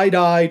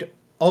 Wide-eyed.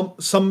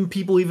 Some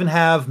people even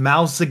have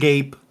mouths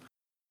agape,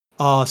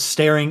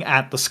 staring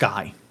at the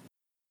sky.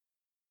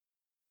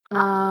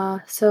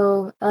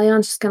 So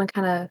Elion's just gonna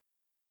kind of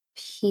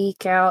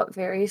peek out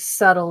very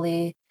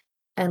subtly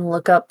and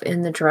look up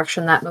in the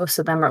direction that most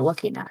of them are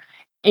looking at.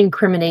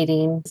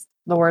 Incriminating is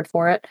the word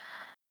for it.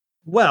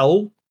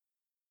 Well,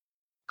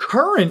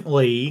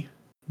 currently,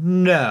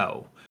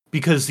 no.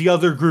 Because the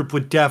other group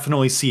would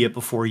definitely see it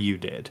before you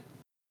did.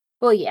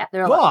 Well, yeah,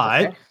 they're a lot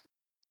But, closer.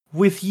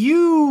 with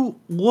you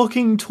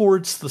looking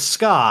towards the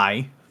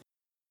sky,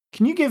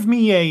 can you give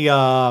me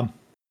a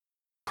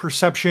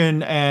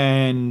perception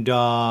and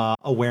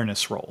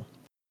awareness roll?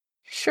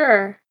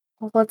 Sure.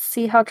 Well, let's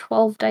see how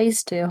 12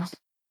 dice do.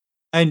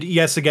 And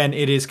yes, again,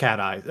 it is cat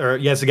eye. Or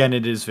yes, again,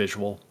 it is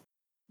visual.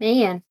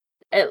 Man,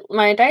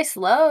 my dice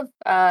love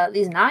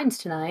these 9s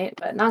tonight,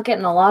 but not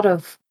getting a lot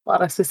of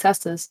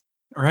successes.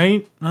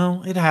 Right?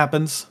 Well, it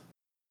happens.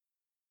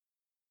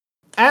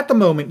 At the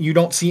moment, you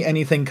don't see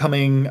anything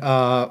coming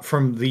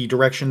from the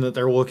direction that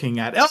they're looking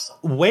at. Oh,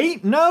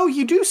 wait, no,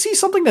 you do see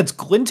something that's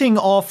glinting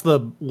off the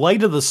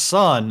light of the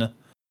sun.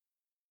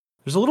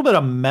 There's a little bit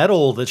of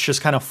metal that's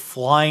just kind of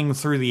flying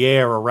through the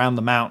air around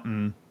the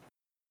mountain.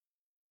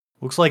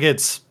 Looks like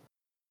is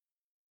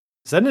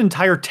that an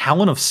entire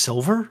talon of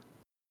silver?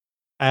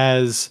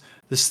 As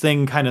this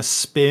thing kind of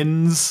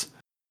spins,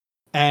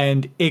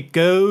 and it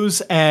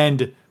goes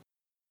and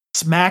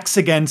smacks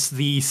against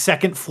the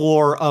second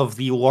floor of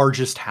the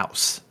largest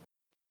house.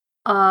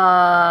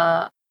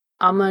 I'm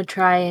gonna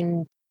try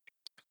and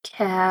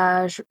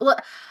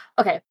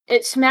Okay,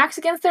 it smacks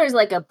against there is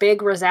like a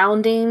big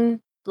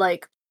resounding,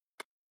 like,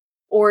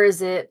 or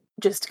is it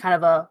just kind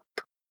of a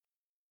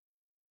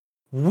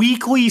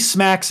Weakly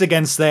smacks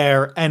against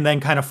there and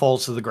then kind of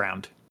falls to the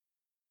ground.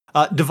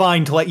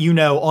 Divine, to let you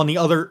know, on the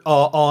other,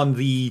 on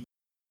the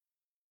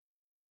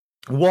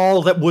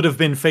wall that would have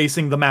been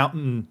facing the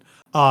mountain,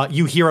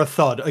 you hear a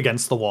thud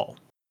against the wall.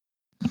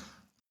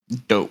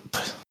 Dope.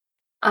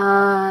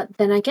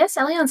 then I guess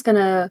Elion's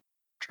gonna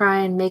try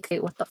and make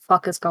it what the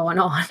fuck is going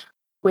on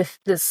with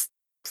this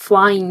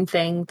flying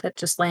thing that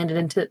just rammed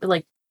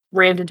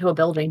into a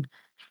building.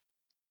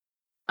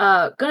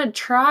 Gonna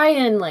try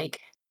and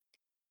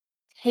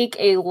take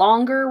a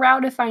longer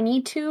route if I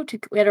need to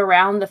get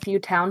around the few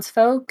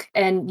townsfolk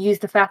and use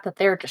the fact that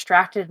they're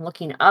distracted and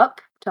looking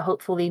up to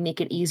hopefully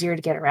make it easier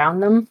to get around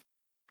them.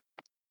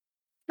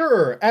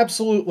 Sure,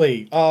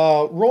 absolutely.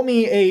 Roll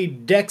me a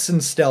dex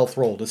and stealth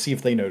roll to see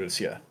if they notice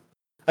you.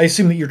 I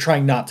assume that you're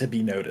trying not to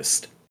be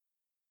noticed.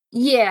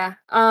 Yeah,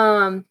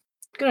 gonna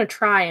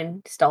try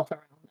and stealth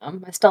around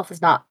them. My stealth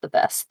is not the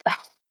best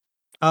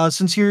though.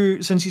 Since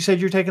you said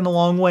you're taking the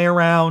long way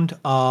around, take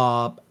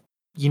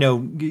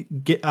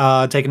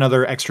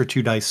another extra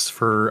 2 dice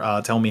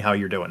for telling me how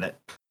you're doing it.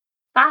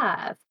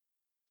 5.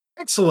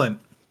 Excellent.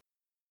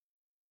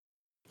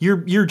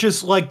 You're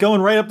just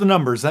going right up the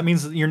numbers. That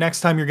means that your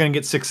next time you're going to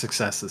get 6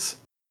 successes.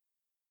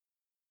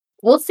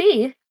 We'll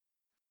see.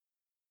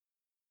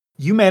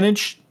 you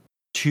manage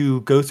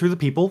to go through the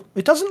people.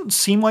 It doesn't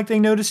seem like they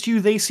noticed you.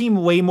 They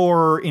seem way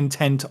more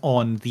intent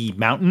on the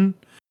mountain.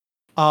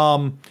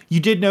 You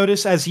did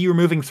notice as you were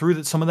moving through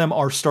that some of them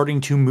are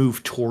starting to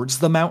move towards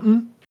the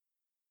mountain.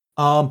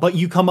 But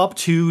you come up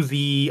to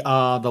the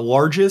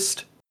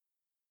largest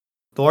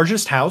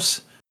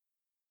house.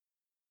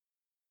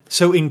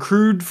 So in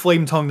crude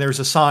flame tongue, there's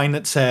a sign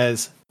that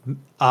says,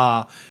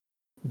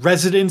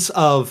 residence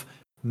of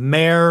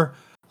Mayor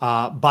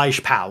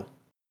Baishpao.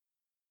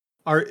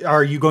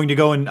 Are you going to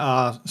go and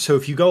so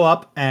if you go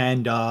up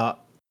and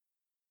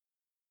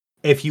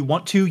if you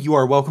want to, you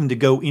are welcome to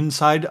go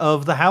inside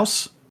of the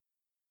house.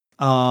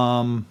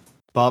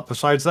 But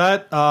besides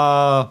that,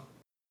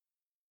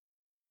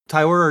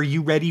 Tyler, are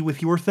you ready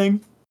with your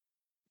thing?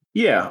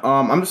 Yeah,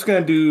 I'm just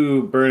gonna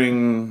do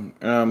burning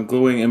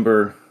glowing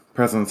ember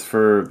presence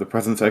for the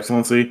presence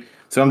excellency.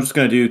 So I'm just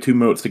gonna do 2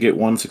 motes to get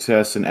 1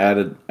 success and add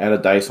a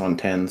dice on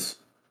 10s.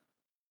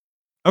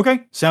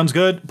 Okay, sounds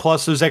good.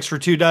 Plus those extra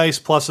 2 dice,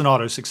 plus an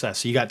auto success.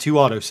 So you got 2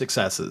 auto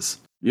successes.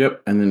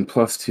 Yep, and then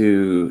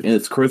 +2. And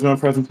it's charisma and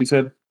presence, you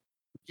said?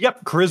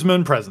 Yep, charisma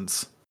and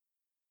presence.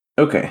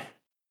 Okay.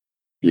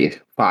 Yeah,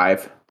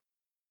 5.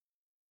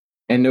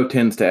 And no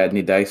 10s to add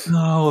any dice.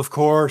 Oh, of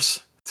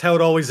course. That's how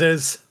it always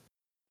is.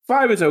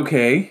 5 is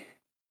okay.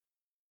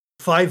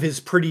 5 is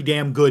pretty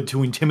damn good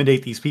to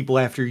intimidate these people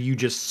after you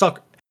just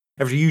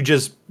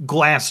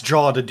glass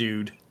jawed a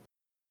dude.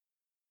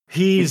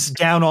 He's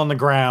down on the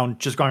ground,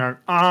 just going,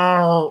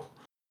 oh,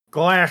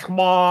 glass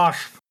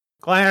wasp.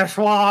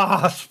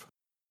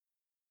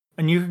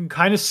 And you can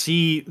kind of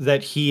see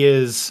that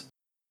his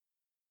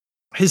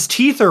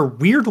teeth are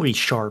weirdly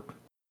sharp.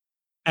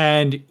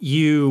 And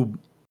you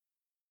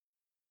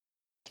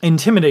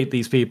intimidate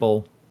these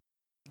people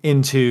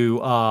into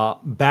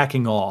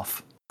backing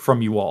off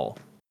from you all.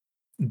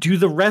 Do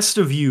the rest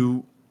of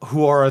you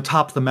who are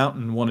atop the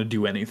mountain want to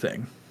do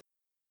anything?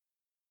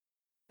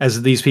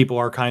 As these people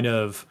are kind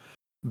of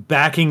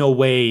backing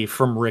away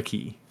from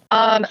Ricky.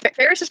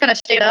 Ferris is going to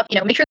stand up,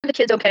 make sure the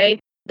kid's okay,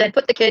 then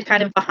put the kid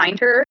kind of behind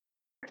her,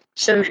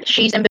 so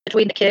she's in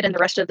between the kid and the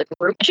rest of the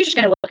group. And she's just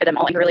going to look at them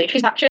all angrily.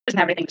 She doesn't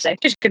have anything to say.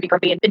 She's going to be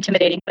grumpy and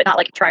intimidating, but not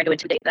like trying to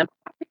intimidate them.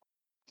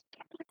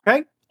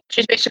 Okay.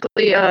 She's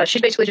basically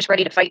just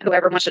ready to fight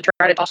whoever wants to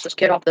try to toss this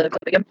kid off the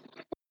cliff again.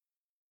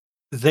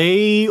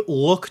 They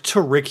look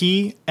to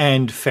Ricky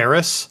and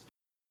Ferris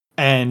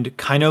and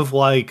kind of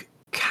like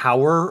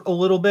cower a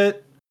little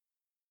bit.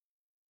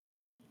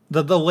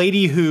 The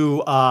lady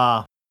who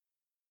got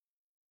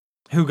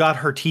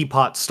her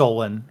teapot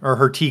stolen or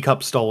her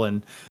teacup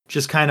stolen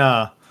just kind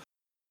of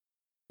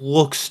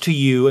looks to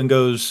you and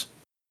goes,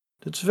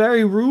 "It's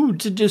very rude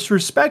to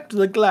disrespect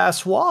the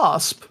glass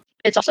wasp.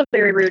 It's also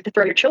very rude to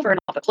throw your children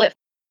off a cliff."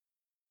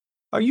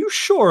 Are you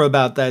sure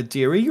about that,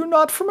 dearie? You're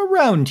not from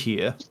around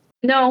here.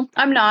 No,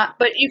 I'm not,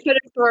 but you could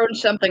have thrown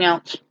something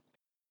else.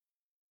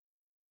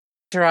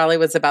 Tarali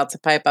was about to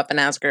pipe up and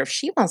ask her if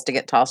she wants to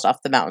get tossed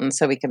off the mountain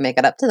so we can make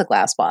it up to the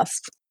glass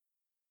wasp.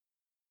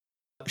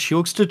 She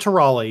looks to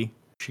Tarali.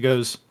 She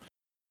goes,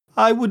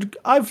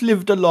 I've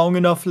lived a long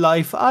enough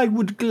life. I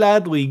would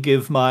gladly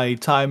give my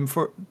time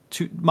to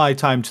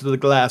the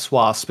glass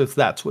wasp if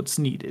that's what's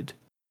needed.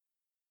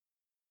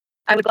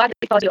 I would gladly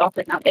toss you off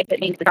the mountain if it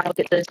means the child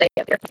gets to stay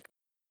up here.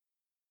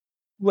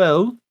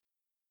 Well,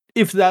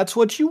 if that's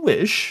what you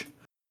wish,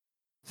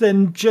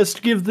 then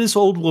just give this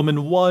old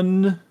woman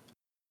one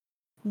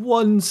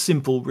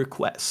simple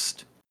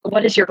request.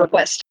 What is your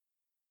request?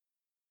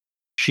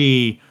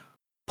 She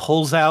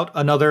pulls out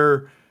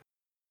another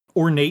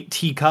ornate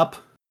teacup,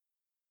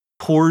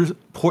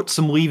 puts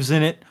some leaves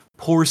in it,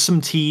 pours some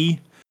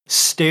tea,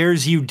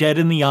 stares you dead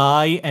in the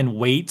eye and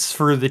waits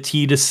for the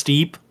tea to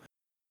steep,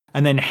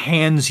 and then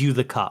hands you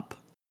the cup.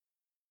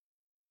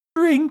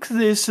 Drink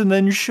this and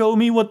then show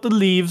me what the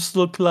leaves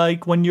look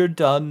like when you're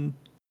done.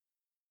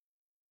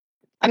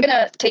 I'm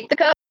gonna take the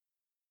cup,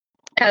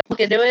 kind of look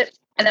into it,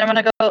 and then I'm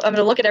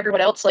gonna look at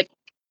everyone else, like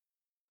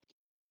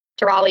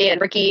Tarali and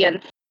Ricky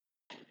and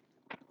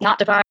not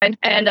Divine,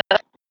 and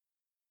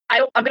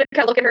I'm gonna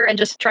kind of look at her and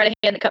just try to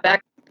hand the cup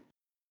back.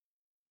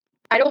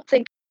 I don't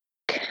think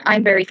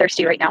I'm very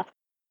thirsty right now.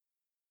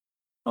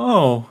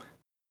 Oh,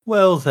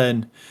 well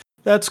then,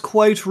 that's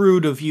quite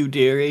rude of you,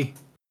 dearie.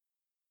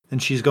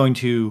 And she's going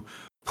to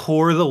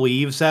pour the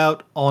leaves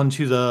out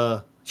she's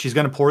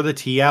going to pour the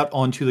tea out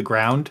onto the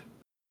ground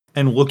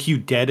and look you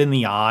dead in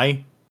the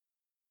eye.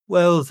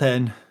 Well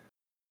then,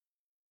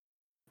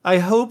 I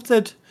hope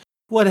that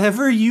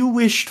whatever you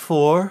wished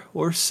for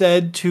or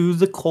said to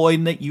the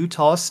coin that you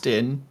tossed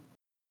in,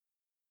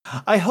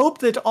 I hope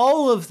that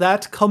all of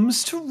that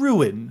comes to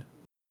ruin.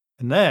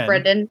 And then...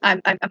 Brendan,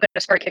 I'm going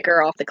to start kicking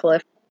her off the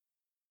cliff.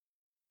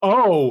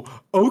 Oh,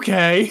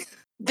 okay.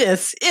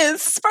 This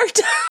is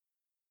Sparta.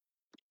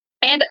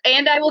 And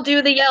I will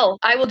do the yell.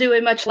 I will do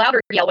a much louder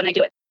yell when I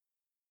do it.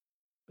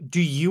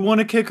 Do you want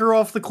to kick her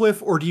off the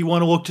cliff, or do you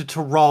want to look to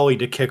Tarali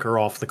to kick her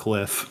off the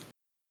cliff?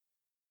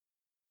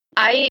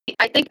 I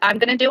think I'm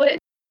going to do it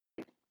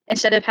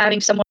instead of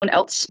having someone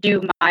else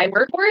do my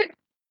work for it.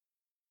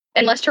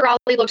 Unless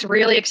Tirali looks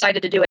really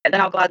excited to do it, then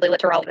I'll gladly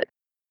let Tirali do it.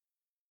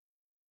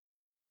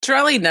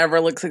 Tirali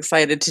never looks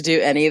excited to do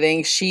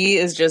anything. She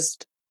is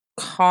just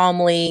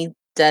calmly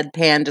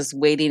deadpan, just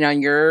waiting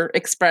on your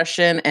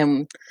expression,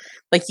 and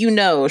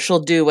she'll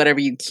do whatever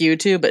you cue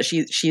to, but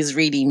she's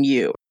reading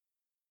you.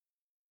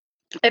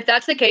 If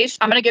that's the case,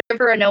 I'm going to give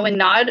her a knowing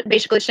nod,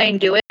 basically saying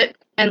do it,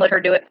 and let her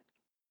do it.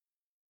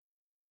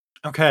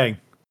 Okay,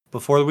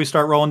 before we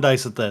start rolling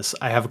dice at this,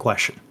 I have a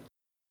question.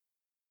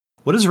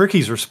 What is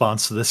Ricky's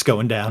response to this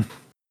going down?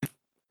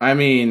 I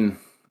mean,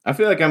 I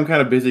feel like I'm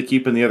kind of busy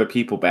keeping the other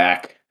people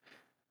back.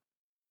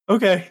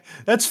 Okay,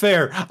 that's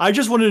fair. I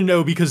just wanted to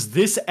know because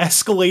this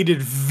escalated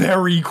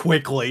very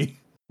quickly.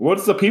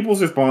 What's the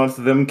people's response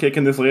to them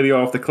kicking this lady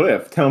off the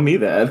cliff? Tell me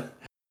that.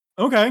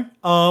 Okay.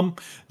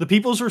 The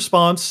people's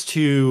response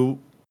to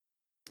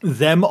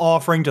them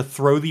offering to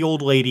throw the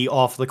old lady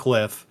off the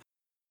cliff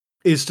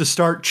is to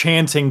start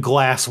chanting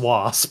Glass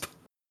Wasp.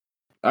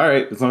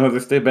 Alright, as long as they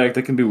stay back,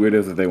 they can be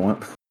weirdos if they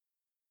want.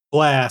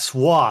 Glass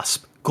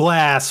Wasp.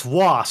 Glass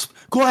Wasp.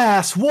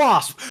 Glass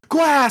Wasp.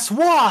 Glass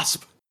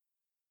Wasp.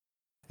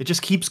 It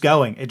just keeps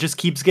going. It just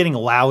keeps getting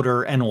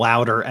louder and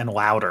louder and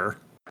louder.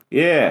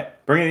 Yeah,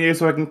 bring it here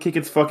so I can kick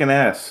its fucking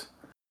ass.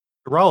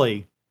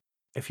 Raleigh,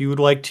 if you would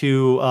like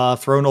to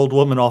throw an old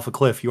woman off a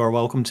cliff, you are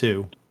welcome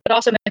to. But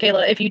also,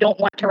 Michaela, if you don't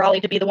want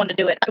Tirali to be the one to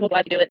do it, I will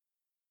gladly do it.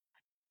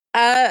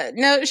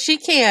 No, she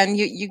can.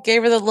 You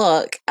gave her the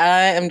look. I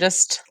am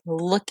just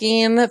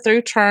looking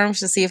through charms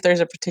to see if there's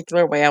a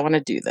particular way I want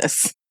to do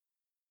this.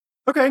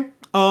 Okay.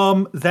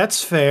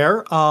 That's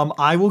fair.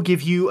 I will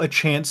give you a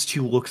chance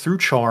to look through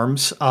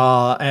charms.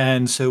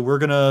 And so we're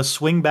gonna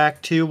swing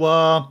back to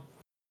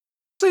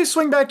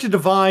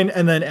Divine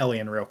and then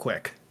Elian real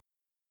quick.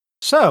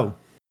 So,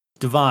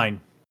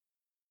 Divine,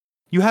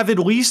 you have at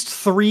least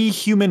 3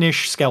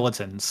 humanish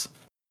skeletons.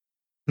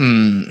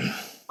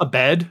 A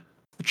bed,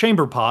 a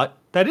chamber pot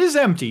that is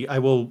empty, I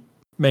will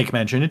make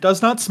mention. It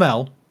does not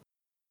smell.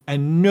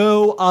 And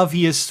no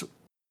obvious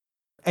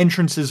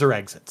entrances or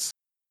exits.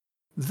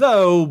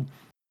 Though,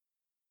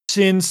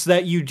 since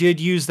that you did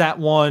use that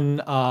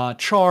one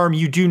charm,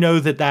 you do know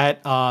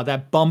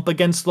that bump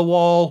against the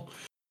wall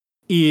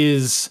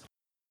is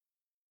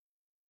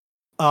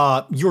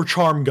your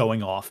charm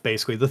going off,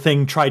 basically. The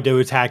thing tried to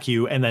attack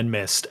you and then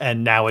missed,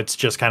 and now it's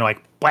just kind of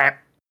like, blap.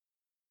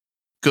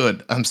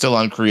 Good. I'm still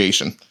on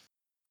creation.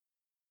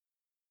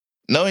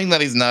 Knowing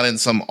that he's not in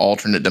some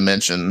alternate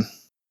dimension,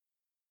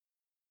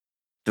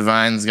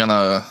 Divine's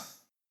gonna,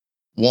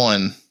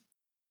 1,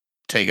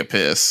 take a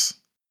piss.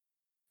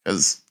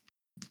 Because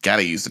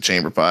gotta use the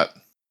chamber pot.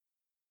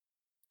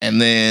 And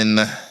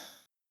then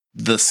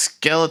the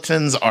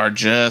skeletons are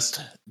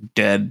just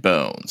dead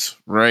bones,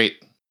 right?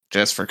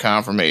 Just for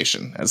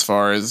confirmation, as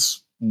far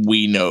as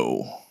we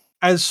know.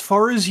 As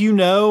far as you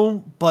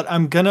know, but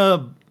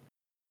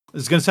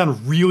it's gonna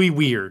sound really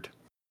weird.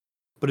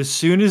 But as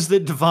soon as the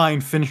Divine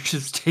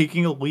finishes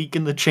taking a leak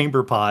in the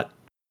chamber pot,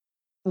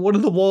 one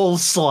of the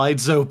walls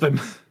slides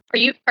open.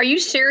 Are you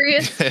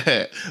serious?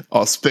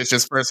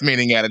 Auspicious first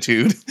meeting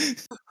attitude.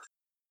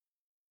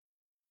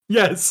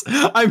 Yes,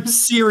 I'm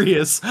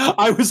serious.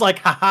 I was like,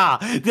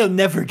 haha, they'll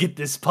never get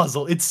this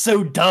puzzle. It's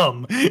so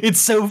dumb. It's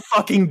so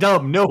fucking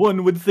dumb. No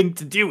one would think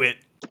to do it.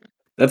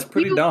 That's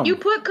pretty dumb. You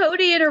put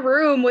Cody in a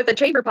room with a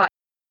chamber pot.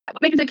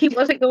 What makes it he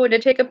wasn't going to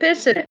take a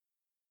piss in it?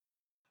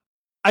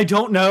 I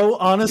don't know,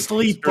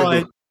 honestly,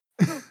 but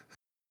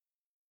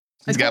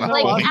He's got a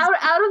Like point.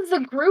 out of the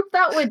group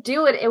that would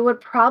do it, it would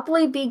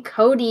probably be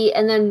Cody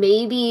and then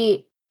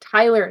maybe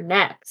Tyler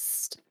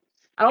next.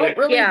 I don't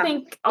really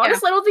think.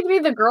 Honestly, I don't think any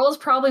of the girls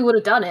probably would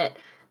have done it.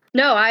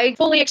 No, I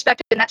fully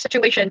expected in that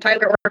situation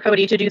Tyler or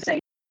Cody to do the same.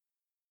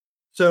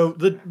 So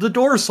the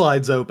door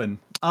slides open.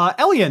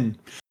 Elian,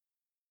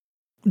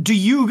 do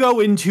you go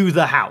into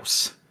the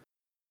house?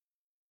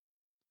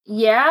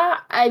 Yeah,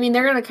 I mean,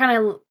 they're gonna kind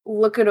of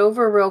look it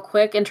over real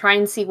quick and try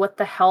and see what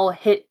the hell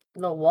hit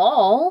the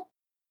wall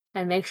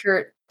and make sure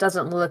it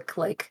doesn't look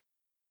like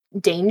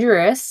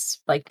dangerous,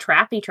 like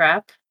trappy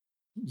trap.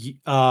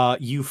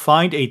 You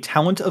find a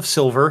talent of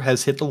silver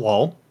has hit the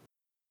wall.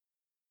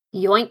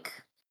 Yoink.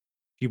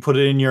 You put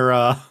it in your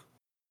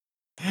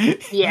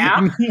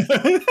Yeah.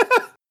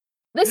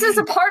 This is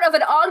a part of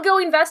an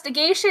ongoing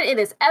investigation. It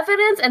is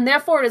evidence, and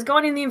therefore it is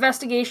going in the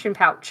investigation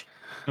pouch.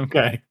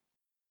 Okay.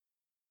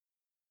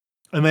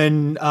 And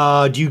then,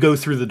 do you go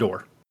through the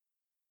door?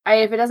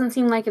 If it doesn't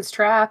seem like it's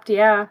trapped,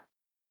 yeah.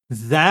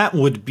 That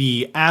would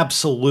be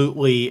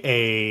absolutely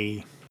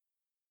a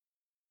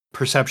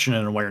perception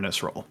and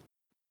awareness roll.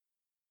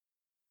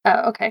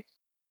 Oh, okay.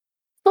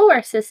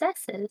 4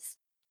 successes.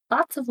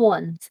 Lots of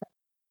ones.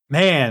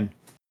 Man,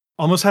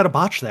 almost had a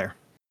botch there.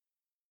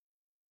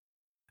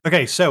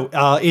 Okay, so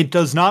it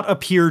does not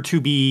appear to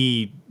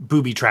be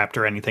booby trapped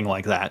or anything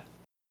like that.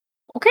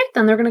 Okay,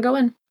 then they're gonna go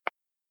in.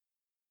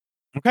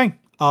 Okay.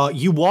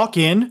 You walk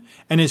in,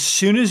 and as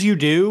soon as you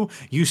do,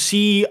 you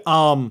see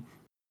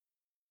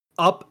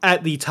up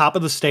at the top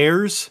of the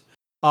stairs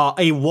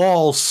a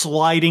wall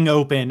sliding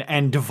open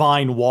and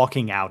Divine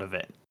walking out of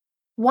it.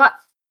 What?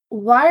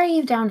 Why are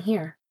you down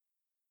here?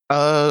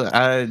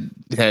 I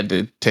had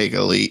to take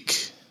a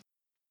leak.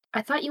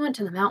 I thought you went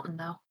to the mountain,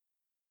 though.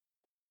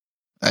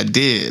 I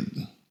did.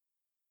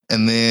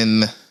 And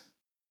then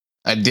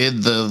I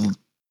did the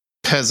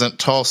peasant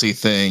Tulsi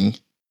thing,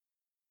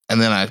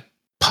 and then I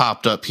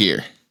popped up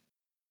here.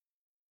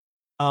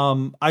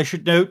 I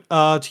should note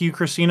to you,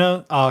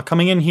 Christina,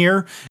 coming in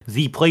here,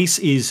 the place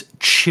is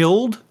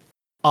chilled.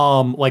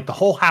 Like the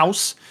whole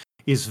house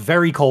is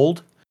very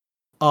cold.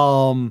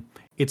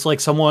 It's like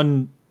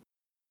someone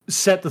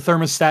set the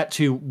thermostat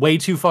to way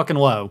too fucking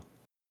low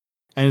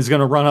and is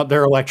going to run up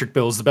their electric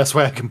bills, the best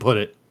way I can put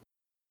it.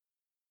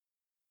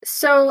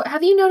 So,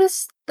 have you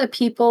noticed the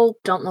people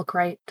don't look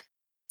right?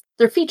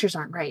 Their features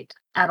aren't right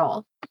at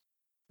all.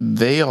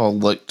 They all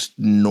looked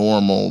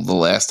normal the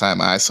last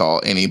time I saw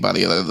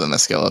anybody other than a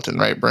skeleton,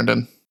 right,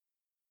 Brendan?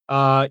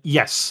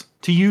 Yes.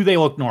 To you, they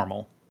look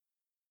normal.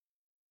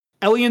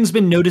 Elian's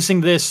been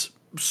noticing this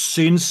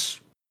since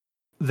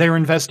their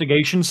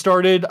investigation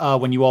started,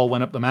 when you all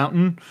went up the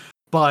mountain,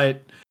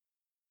 but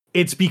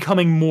it's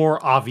becoming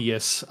more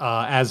obvious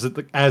as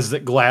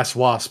the Glass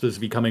Wasp is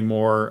becoming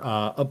more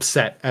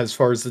upset as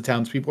far as the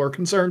townspeople are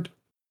concerned.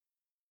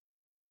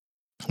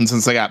 And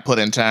since they got put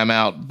in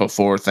timeout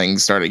before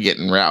things started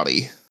getting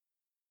rowdy.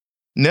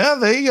 No,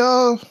 they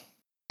all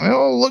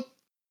look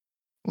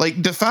like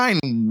define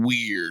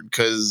weird,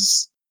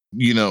 because,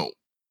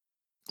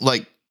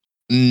 like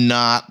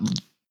not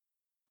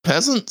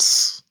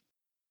peasants.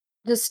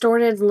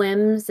 Distorted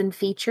limbs and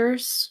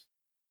features,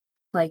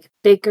 like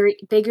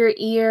bigger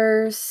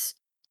ears,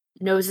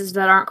 noses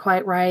that aren't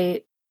quite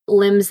right,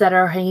 limbs that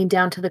are hanging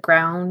down to the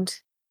ground.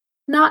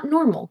 Not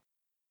normal.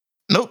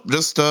 Nope,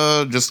 just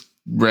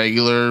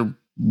regular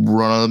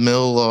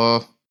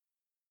run-of-the-mill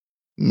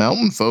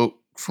mountain folk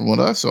from what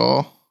I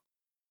saw.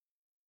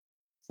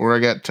 Before I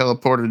got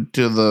teleported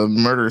to the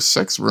murder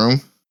sex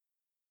room.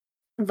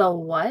 The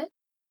what?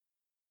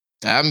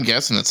 I'm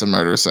guessing it's a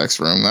murder sex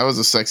room. That was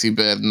a sexy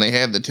bed, and they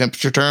had the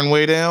temperature turn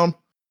way down.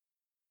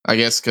 I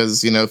guess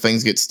because,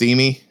 things get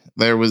steamy.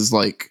 There was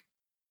like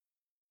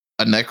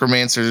a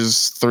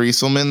necromancer's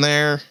threesome in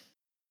there.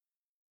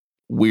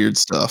 Weird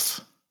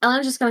stuff.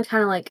 Ellen's just gonna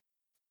kind of like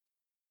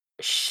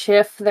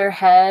shift their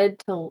head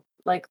to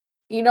like,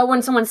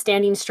 when someone's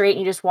standing straight and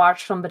you just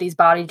watch somebody's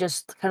body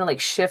just kind of like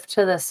shift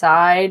to the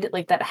side,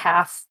 like that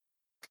half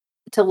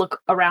to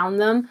look around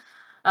them.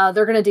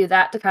 They're gonna do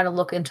that to kind of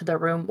look into the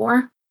room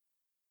more.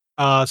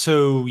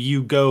 So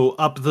you go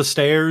up the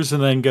stairs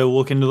and then go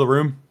look into the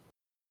room?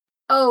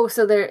 Oh,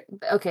 so they're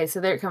okay. So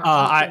they're coming.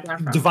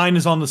 Down from. Divine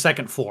is on the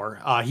second floor.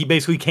 He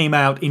basically came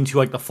out into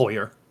like the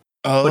foyer.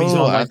 Oh, but he's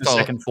on the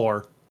second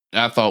floor.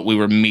 I thought we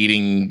were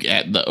meeting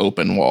at the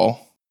open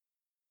wall.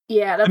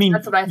 Yeah,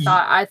 that's what I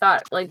thought. I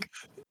thought like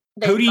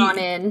they'd gone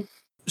in.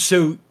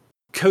 So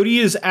Cody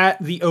is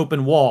at the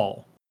open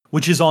wall,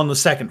 which is on the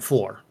second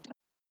floor.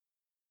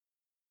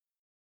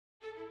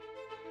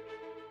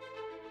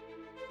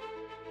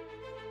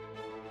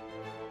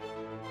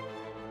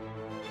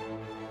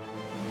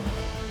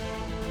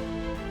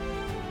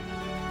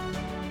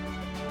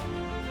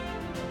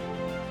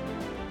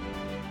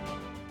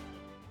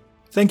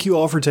 Thank you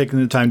all for taking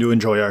the time to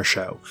enjoy our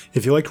show.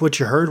 If you liked what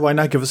you heard, why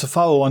not give us a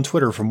follow on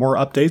Twitter for more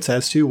updates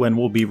as to when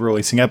we'll be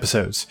releasing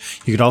episodes.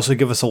 You can also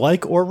give us a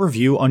like or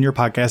review on your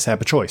podcast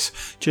app of choice.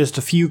 Just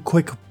a few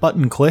quick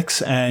button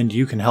clicks and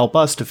you can help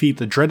us defeat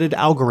the dreaded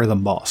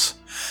algorithm boss.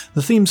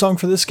 The theme song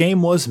for this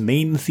game was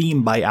Main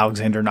Theme by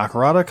Alexander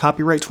Nakarada,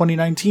 copyright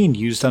 2019,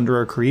 used under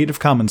a Creative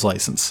Commons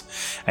license.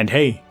 And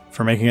hey,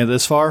 for making it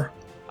this far,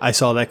 I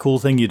saw that cool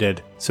thing you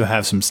did, so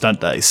have some stunt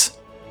dice.